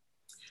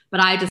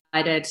 But I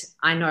decided,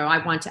 I know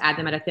I want to add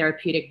them at a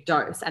therapeutic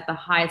dose, at the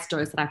highest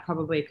dose that I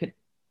probably could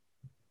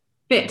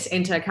fit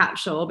into a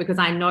capsule, because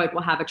I know it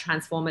will have a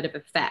transformative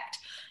effect.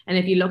 And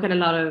if you look at a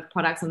lot of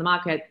products on the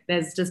market,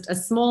 there's just a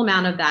small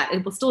amount of that.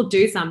 It will still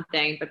do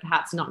something, but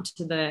perhaps not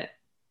to the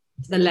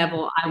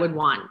level I would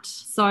want.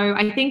 So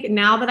I think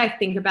now that I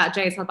think about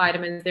JS Health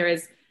vitamins,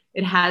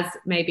 it has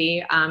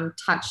maybe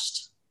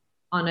touched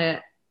on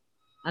a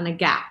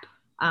gap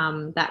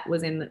that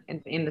was in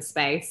the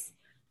space.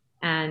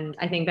 And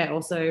I think they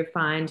also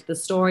find the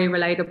story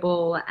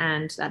relatable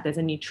and that there's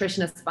a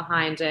nutritionist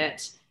behind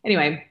it.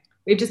 Anyway,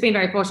 we've just been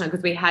very fortunate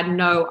because we had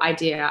no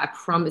idea, I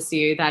promise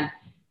you, that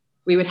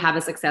we would have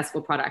a successful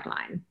product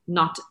line.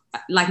 Not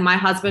like my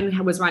husband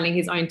was running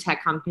his own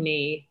tech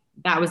company.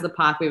 That was the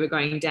path we were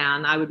going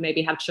down. I would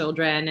maybe have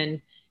children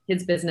and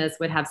his business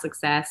would have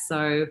success.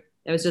 So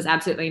there was just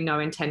absolutely no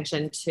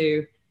intention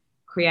to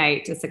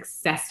create a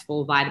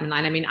successful vitamin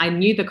line. I mean, I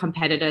knew the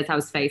competitors I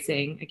was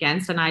facing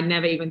against, and I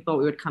never even thought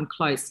we would come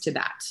close to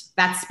that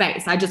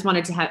space. I just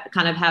wanted to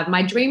have,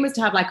 my dream was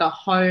to have like a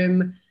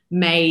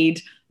homemade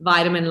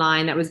vitamin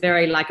line that was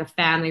very like a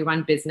family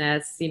run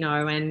business,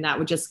 and that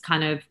would just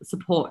kind of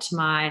support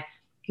my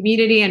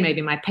community and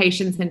maybe my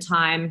patients in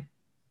time.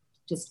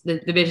 Just the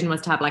vision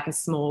was to have like a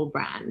small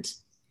brand.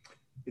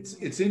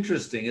 It's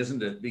interesting,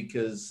 isn't it?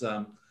 Because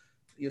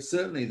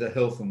certainly the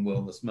health and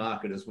wellness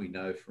market, as we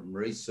know from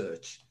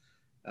research,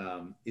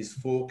 is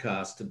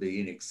forecast to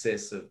be in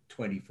excess of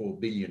 $24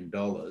 billion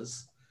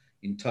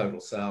in total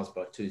sales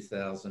by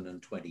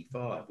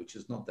 2025, which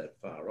is not that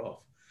far off.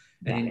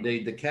 And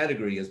indeed, the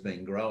category has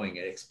been growing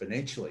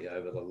exponentially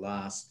over the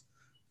last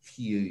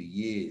few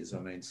years. I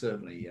mean,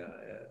 certainly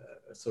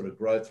sort of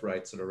growth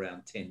rates at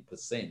around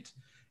 10%.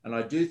 And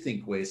I do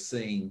think we're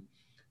seeing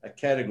a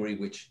category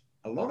which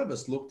a lot of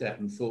us looked at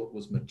and thought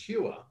was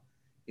mature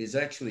is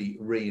actually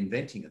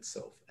reinventing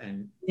itself.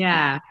 And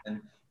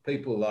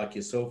people like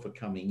yourself are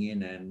coming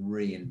in and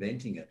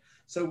reinventing it.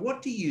 So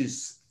what do you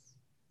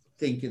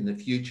think in the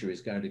future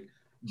is going to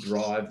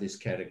drive this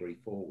category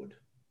forward?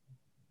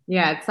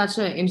 Yeah, it's such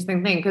an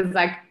interesting thing because,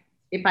 like,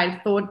 if I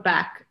thought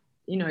back,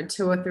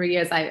 2 or 3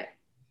 years, I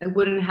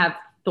wouldn't have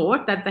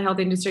thought that the health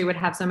industry would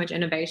have so much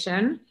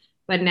innovation.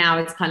 But now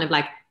it's kind of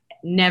like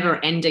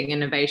never-ending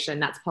innovation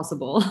that's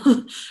possible,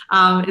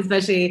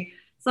 especially.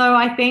 So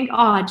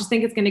I just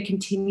think it's going to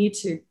continue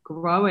to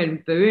grow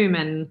and boom,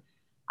 and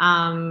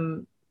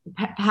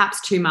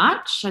perhaps too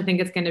much. I think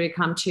it's going to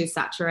become too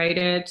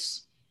saturated.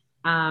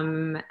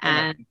 And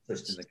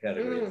interest in the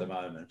category at the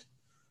moment.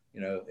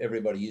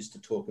 Everybody used to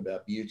talk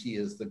about beauty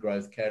as the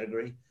growth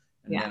category.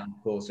 And now,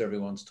 of course,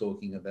 everyone's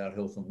talking about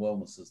health and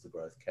wellness as the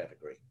growth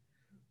category.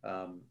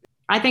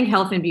 I think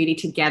health and beauty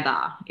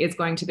together is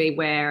going to be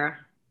where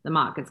the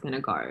market's going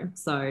to go.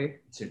 So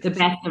the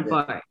best of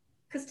both.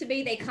 Because to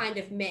me, they kind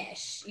of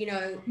mesh,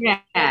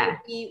 Yeah.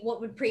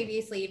 What would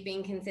previously have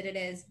been considered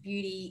as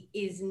beauty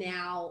is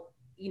now,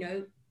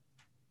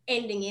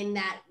 ending in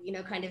that,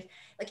 kind of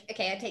like,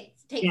 okay, I take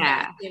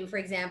the gym, for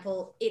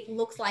example. It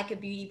looks like a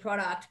beauty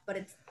product, but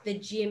it's the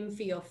gym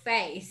for your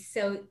face.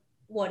 So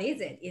what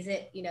is it? Is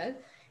it,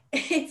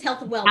 it's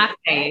health and wellness.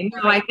 Right?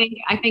 So I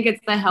think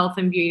it's the health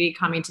and beauty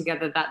coming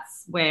together.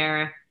 That's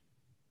where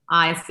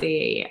I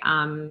see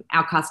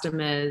our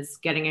customers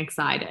getting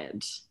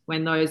excited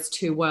when those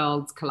two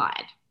worlds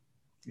collide.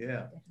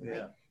 Yeah.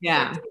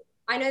 So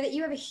I know that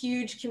you have a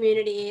huge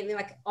community,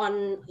 like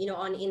on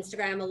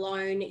Instagram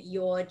alone.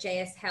 Your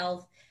JS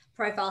Health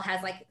profile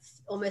has like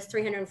almost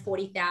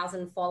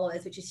 340,000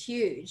 followers, which is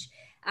huge.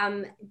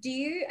 Are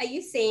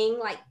you seeing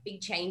like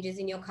big changes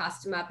in your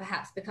customer,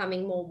 perhaps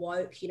becoming more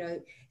woke,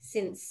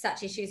 since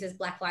such issues as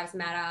Black Lives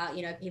Matter,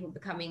 people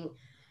becoming,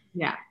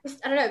 I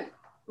don't know,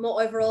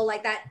 more overall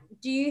like that?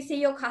 Do you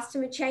see your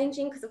customer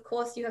changing? Because of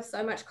course you have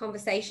so much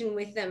conversation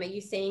with them. Are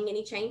you seeing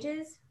any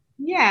changes?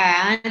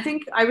 Yeah, I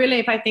think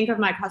if I think of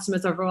my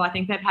customers overall, I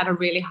think they've had a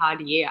really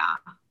hard year,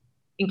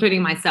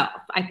 including myself.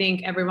 I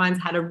think everyone's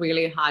had a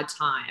really hard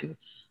time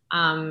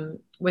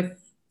with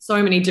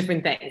so many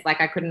different things.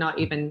 Like I could not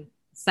even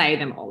say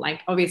them all.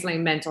 Like obviously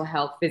mental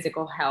health,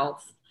 physical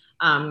health,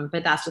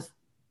 but that's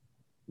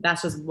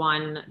just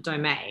one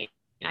domain.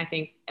 I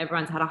think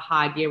everyone's had a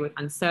hard year with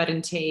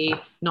uncertainty,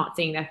 not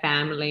seeing their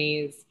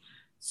families,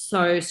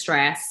 so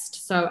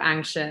stressed, so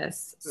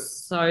anxious,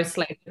 so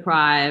sleep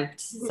deprived,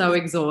 so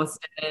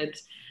exhausted,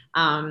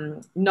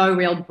 no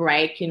real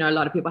break. A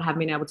lot of people haven't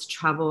been able to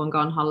travel and go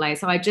on holiday.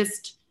 So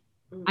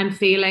I'm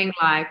feeling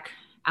like,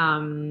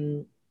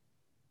 I'm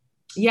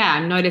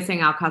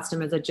noticing our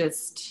customers are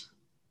just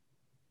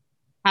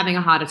having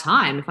a harder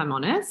time, if I'm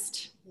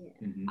honest.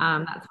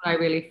 That's what I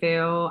really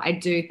feel. I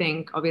do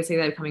think obviously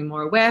they're becoming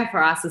more aware.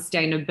 For us,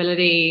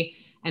 sustainability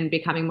and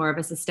becoming more of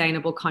a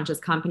sustainable conscious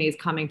company is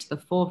coming to the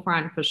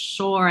forefront for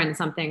sure, and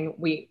something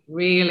we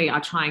really are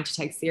trying to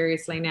take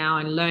seriously now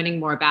and learning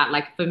more about.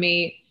 Like for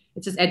me,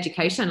 it's just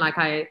education. Like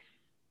I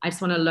just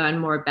want to learn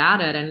more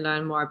about it and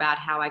learn more about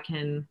how I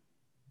can,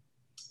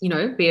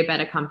 be a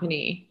better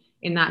company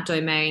in that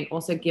domain.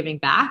 Also giving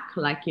back.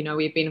 Like,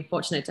 we've been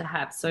fortunate to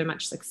have so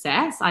much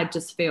success. I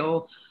just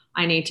feel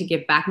I need to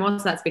give back more.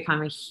 So that's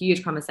become a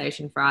huge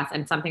conversation for us,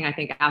 and something I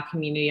think our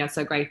community are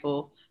so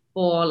grateful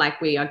for. Like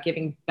we are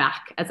giving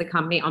back as a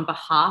company on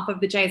behalf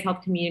of the JS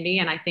Health community.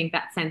 And I think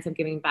that sense of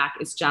giving back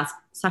is just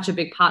such a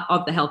big part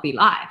of the healthy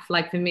life.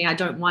 Like for me, I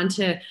don't want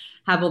to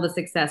have all the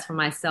success for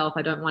myself.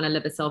 I don't want to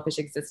live a selfish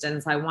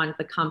existence. I want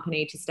the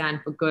company to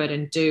stand for good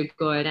and do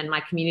good, and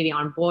my community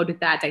on board with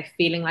that. They're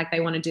feeling like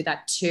they want to do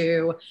that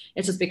too.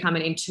 It's just become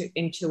an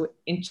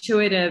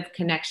intuitive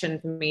connection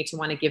for me to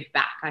want to give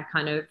back.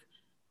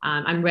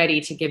 I'm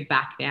ready to give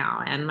back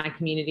now, and my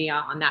community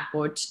are on that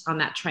board, on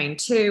that train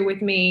too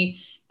with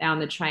me. They're on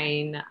the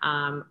train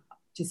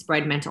to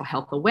spread mental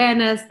health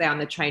awareness. They're on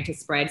the train to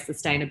spread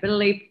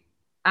sustainable,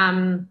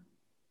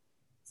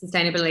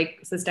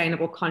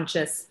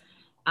 conscious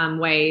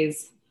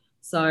ways.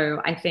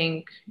 So I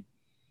think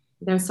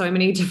there's so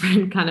many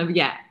different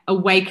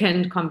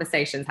awakened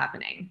conversations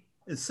happening.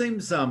 It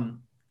seems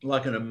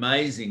like an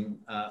amazing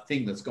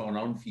thing that's gone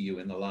on for you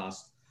in the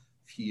last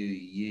few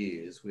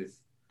years with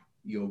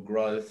your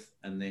growth,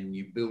 and then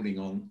you building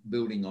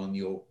on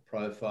your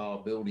profile,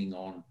 building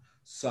on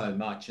so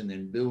much, and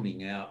then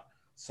building out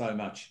so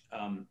much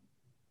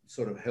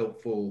sort of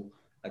helpful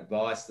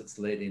advice that's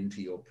led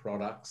into your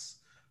products.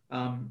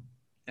 And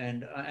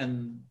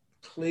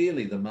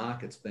clearly the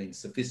market's been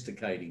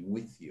sophisticating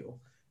with you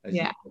as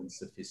you've been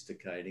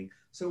sophisticating.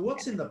 So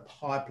what's in the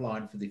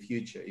pipeline for the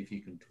future, if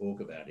you can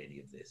talk about any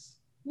of this?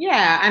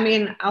 Yeah, I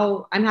mean,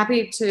 I'm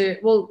happy to.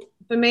 Well,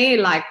 for me,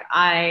 like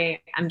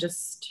I'm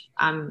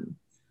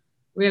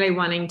really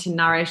wanting to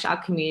nourish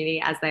our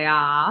community as they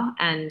are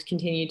and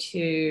continue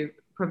to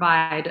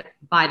provide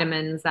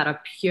vitamins that are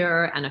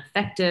pure and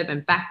effective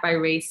and backed by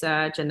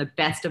research and the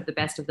best of the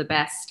best of the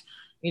best.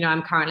 You know,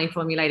 I'm currently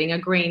formulating a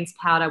greens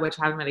powder, which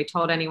I haven't really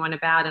told anyone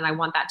about, and I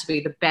want that to be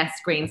the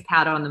best greens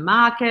powder on the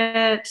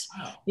market.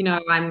 Wow. You know,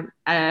 I'm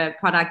a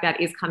product that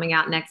is coming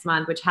out next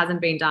month, which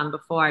hasn't been done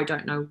before. I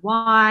don't know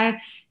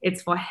why.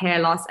 It's for hair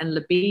loss and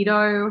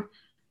libido.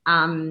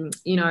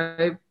 You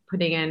know,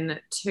 putting in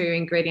 2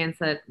 ingredients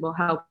that will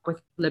help with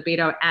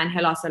libido and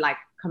hair loss, so like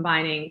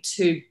combining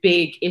 2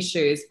 big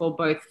issues for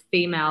both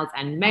females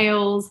and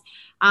males.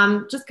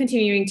 Just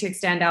continuing to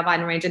extend our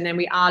vitamin range. And then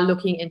we are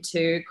looking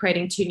into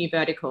creating 2 new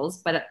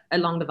verticals, but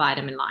along the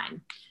vitamin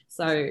line.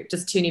 So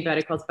just 2 new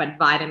verticals, but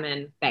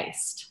vitamin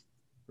based.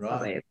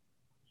 Right.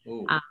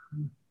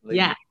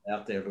 Yeah.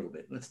 Out there a little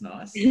bit. That's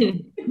nice.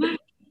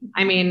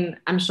 I mean,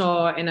 I'm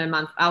sure in a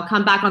month I'll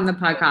come back on the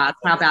podcast.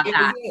 How about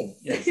that?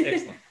 Yes,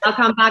 excellent. I'll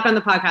come back on the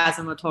podcast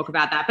and we'll talk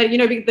about that. But, you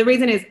know, the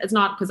reason is it's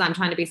not because I'm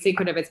trying to be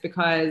secretive. It's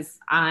because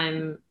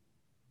I'm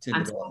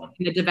in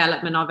the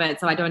development of it.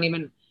 So I don't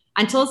even,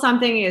 until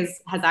something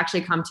has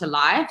actually come to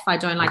life, I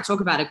don't like to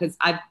talk about it, because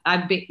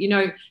I've been, you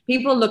know,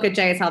 people look at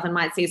JS Health and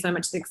might see so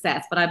much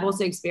success, but I've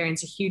also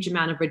experienced a huge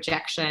amount of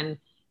rejection,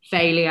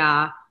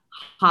 failure,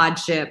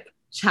 hardship,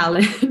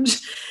 challenge,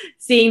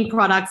 seeing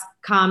products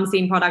come,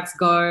 seeing products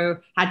go,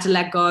 had to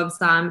let go of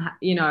some,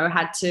 you know,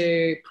 had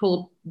to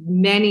pull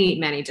many,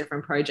 many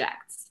different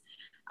projects,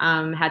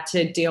 had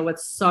to deal with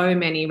so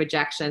many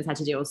rejections, had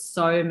to deal with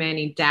so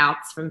many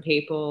doubts from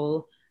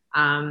people,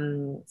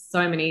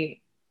 so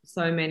many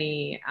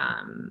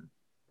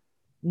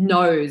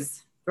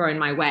no's thrown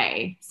my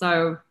way.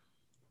 So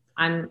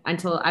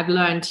until I've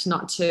learned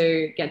not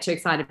to get too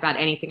excited about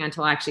anything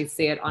until I actually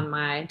see it on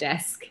my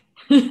desk.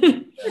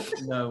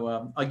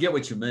 No, I get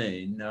what you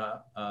mean.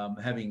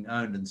 Having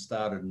owned and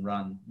started and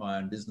run my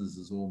own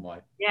businesses all my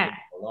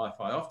life,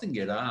 I often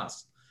get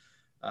asked,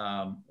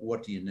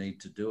 what do you need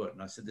to do it?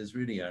 And I said, there's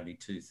really only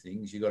 2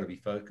 things. You've got to be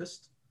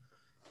focused,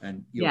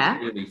 and you're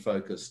really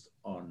focused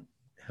on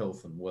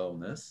health and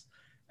wellness.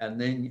 And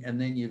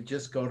then you've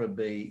just got to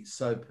be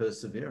so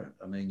perseverant.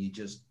 I mean, you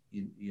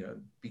know,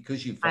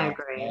 because you fail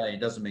today, it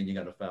doesn't mean you're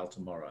going to fail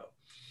tomorrow.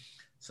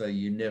 So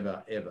you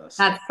never, ever.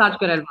 That's such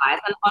good advice.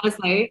 And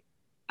honestly,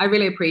 I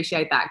really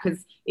appreciate that,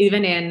 because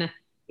even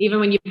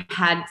when you've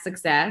had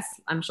success,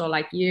 I'm sure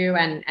like you,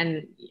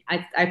 and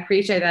I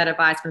appreciate that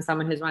advice from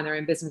someone who's run their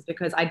own business,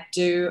 because I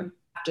do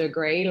have to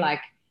agree,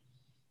 like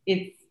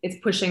it's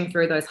pushing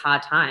through those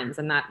hard times,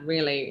 and that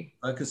really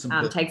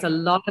takes a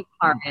lot of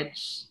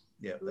courage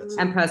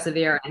and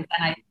perseverance. And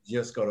I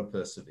just got to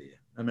persevere.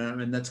 I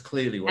mean that's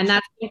clearly what. And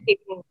that's when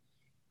people.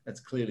 That's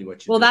clearly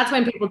what you. Well, that's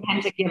when people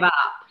tend to give up.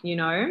 You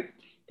know,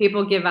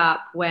 people give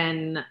up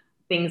when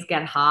things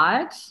get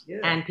hard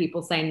and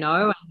people say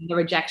no and the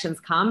rejections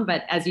come.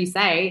 But as you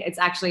say, it's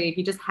actually, if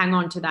you just hang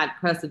on to that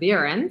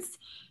perseverance,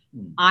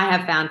 I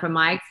have found from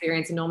my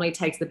experience, it normally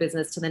takes the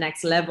business to the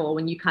next level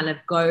when you kind of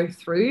go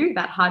through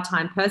that hard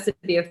time,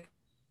 persevere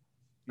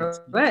through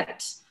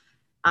it,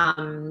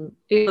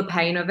 feel the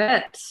pain of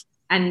it,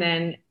 and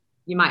then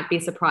you might be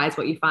surprised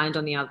what you find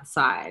on the other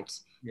side.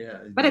 Yeah.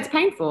 But it's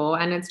painful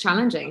and it's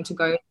challenging to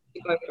go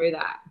through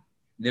that.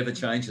 Never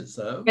change it,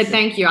 so. But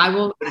thank you. I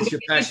will. It's your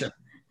passion.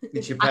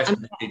 It's your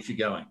passion that keeps you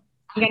going.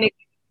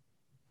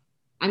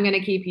 I'm going to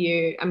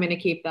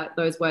keep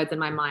those words in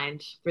my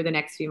mind for the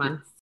next few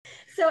months.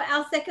 So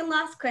our second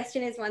last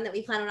question is one that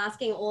we plan on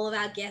asking all of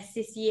our guests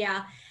this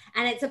year,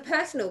 and it's a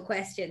personal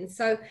question.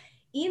 So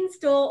in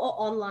store or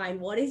online,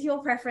 what is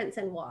your preference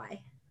and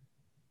why?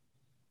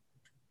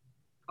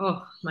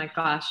 Oh my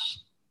gosh.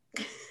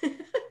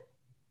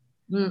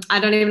 I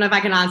don't even know if I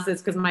can answer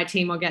this because my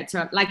team will get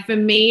to it. Like for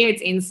me,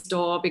 it's in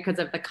store because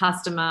of the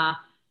customer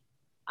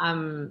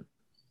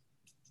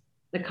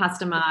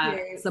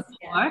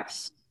support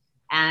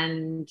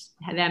and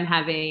them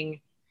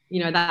having,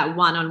 you know, that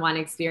one-on-one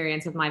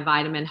experience of my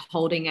vitamin,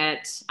 holding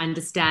it,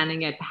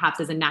 understanding it, perhaps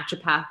as a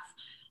naturopath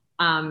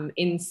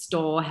in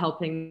store,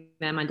 helping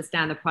them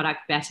understand the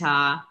product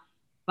better.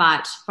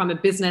 But from a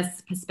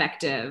business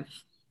perspective,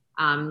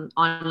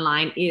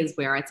 online is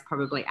where it's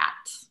probably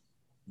at.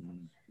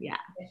 Yeah,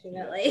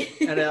 definitely.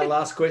 And our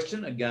last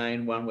question,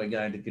 again, one we're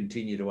going to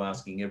continue to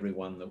asking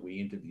everyone that we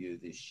interview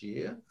this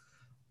year.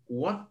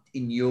 What,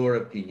 in your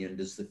opinion,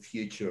 does the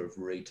future of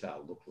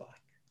retail look like?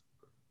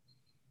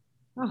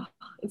 Oh,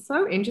 it's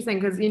so interesting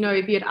because, you know,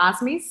 if you had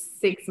asked me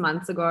 6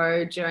 months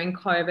ago during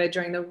COVID,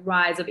 during the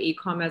rise of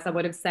e-commerce, I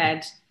would have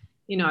said,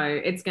 you know,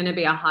 it's going to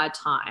be a hard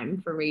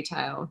time for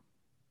retail.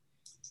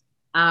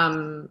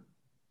 But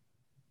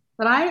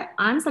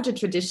I'm such a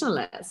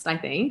traditionalist, I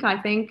think,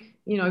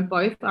 you know,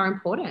 both are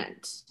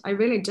important. I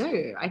really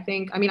do.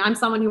 I'm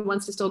someone who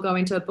wants to still go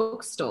into a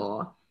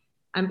bookstore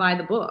and buy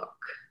the book.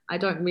 I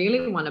don't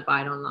really want to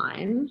buy it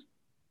online.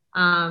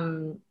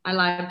 I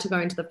like to go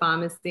into the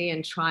pharmacy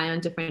and try on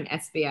different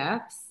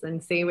SPFs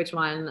and see which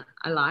one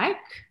I like.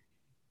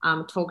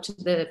 Talk to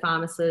the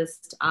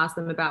pharmacist, ask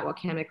them about what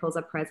chemicals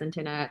are present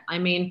in it.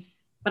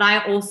 But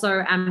I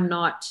also am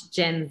not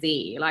Gen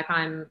Z. Like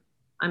I'm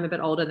I'm a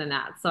bit older than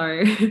that.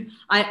 So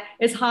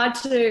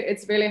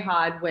it's really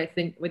hard with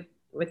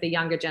the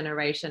younger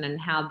generation and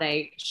how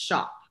they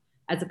shop,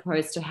 as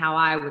opposed to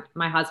how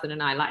my husband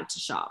and I like to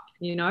shop,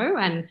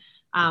 and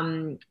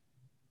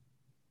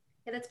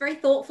yeah, that's very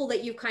thoughtful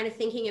that you're kind of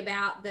thinking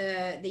about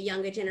the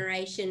younger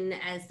generation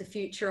as the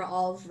future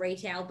of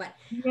retail. But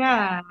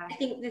yeah, I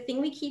think the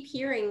thing we keep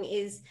hearing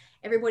is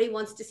everybody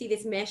wants to see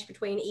this mesh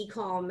between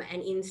e-com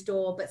and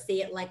in-store, but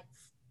see it like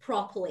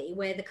properly,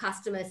 where the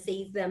customer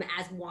sees them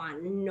as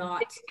one,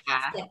 not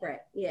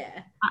separate.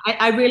 Yeah.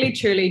 I really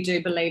truly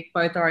do believe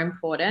both are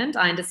important.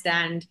 I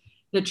understand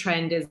the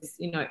trend is,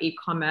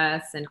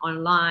 e-commerce and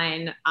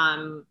online.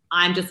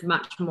 I'm just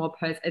much more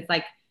it's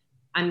like,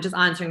 I'm just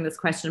answering this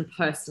question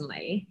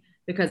personally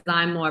because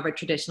I'm more of a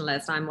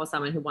traditionalist. I'm more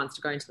someone who wants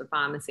to go into the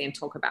pharmacy and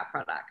talk about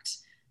product.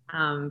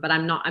 But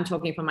I'm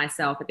talking for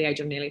myself at the age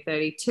of nearly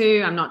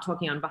 32. I'm not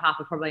talking on behalf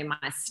of probably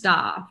my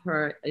staff who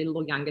are a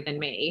little younger than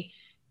me,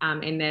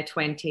 in their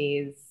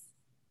 20s,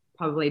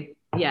 probably,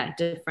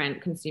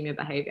 different consumer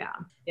behavior.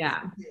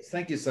 Yeah.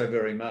 Thank you so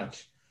very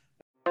much.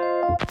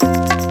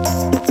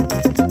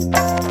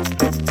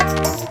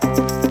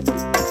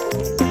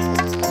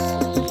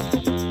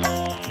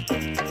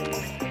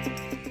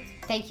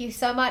 Thank you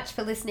so much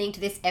for listening to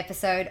this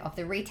episode of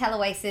the Retail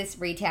Oasis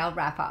Retail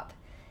Wrap-Up.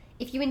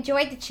 If you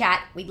enjoyed the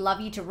chat, we'd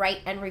love you to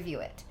rate and review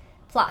it.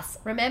 Plus,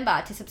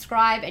 remember to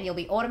subscribe and you'll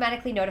be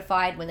automatically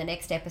notified when the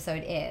next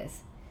episode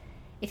airs.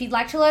 If you'd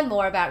like to learn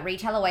more about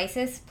Retail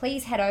Oasis,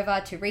 please head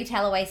over to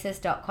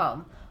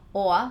retailoasis.com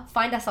or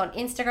find us on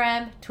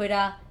Instagram,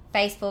 Twitter,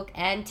 Facebook,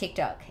 and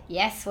TikTok.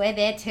 Yes, we're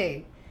there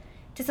too.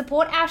 To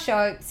support our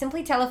show,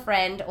 simply tell a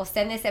friend or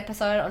send this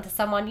episode onto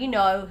someone you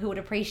know who would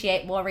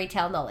appreciate more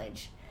retail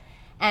knowledge.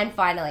 And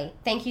finally,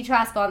 thank you to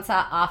our sponsor,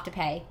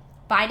 Afterpay.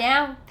 Buy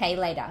now, pay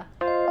later.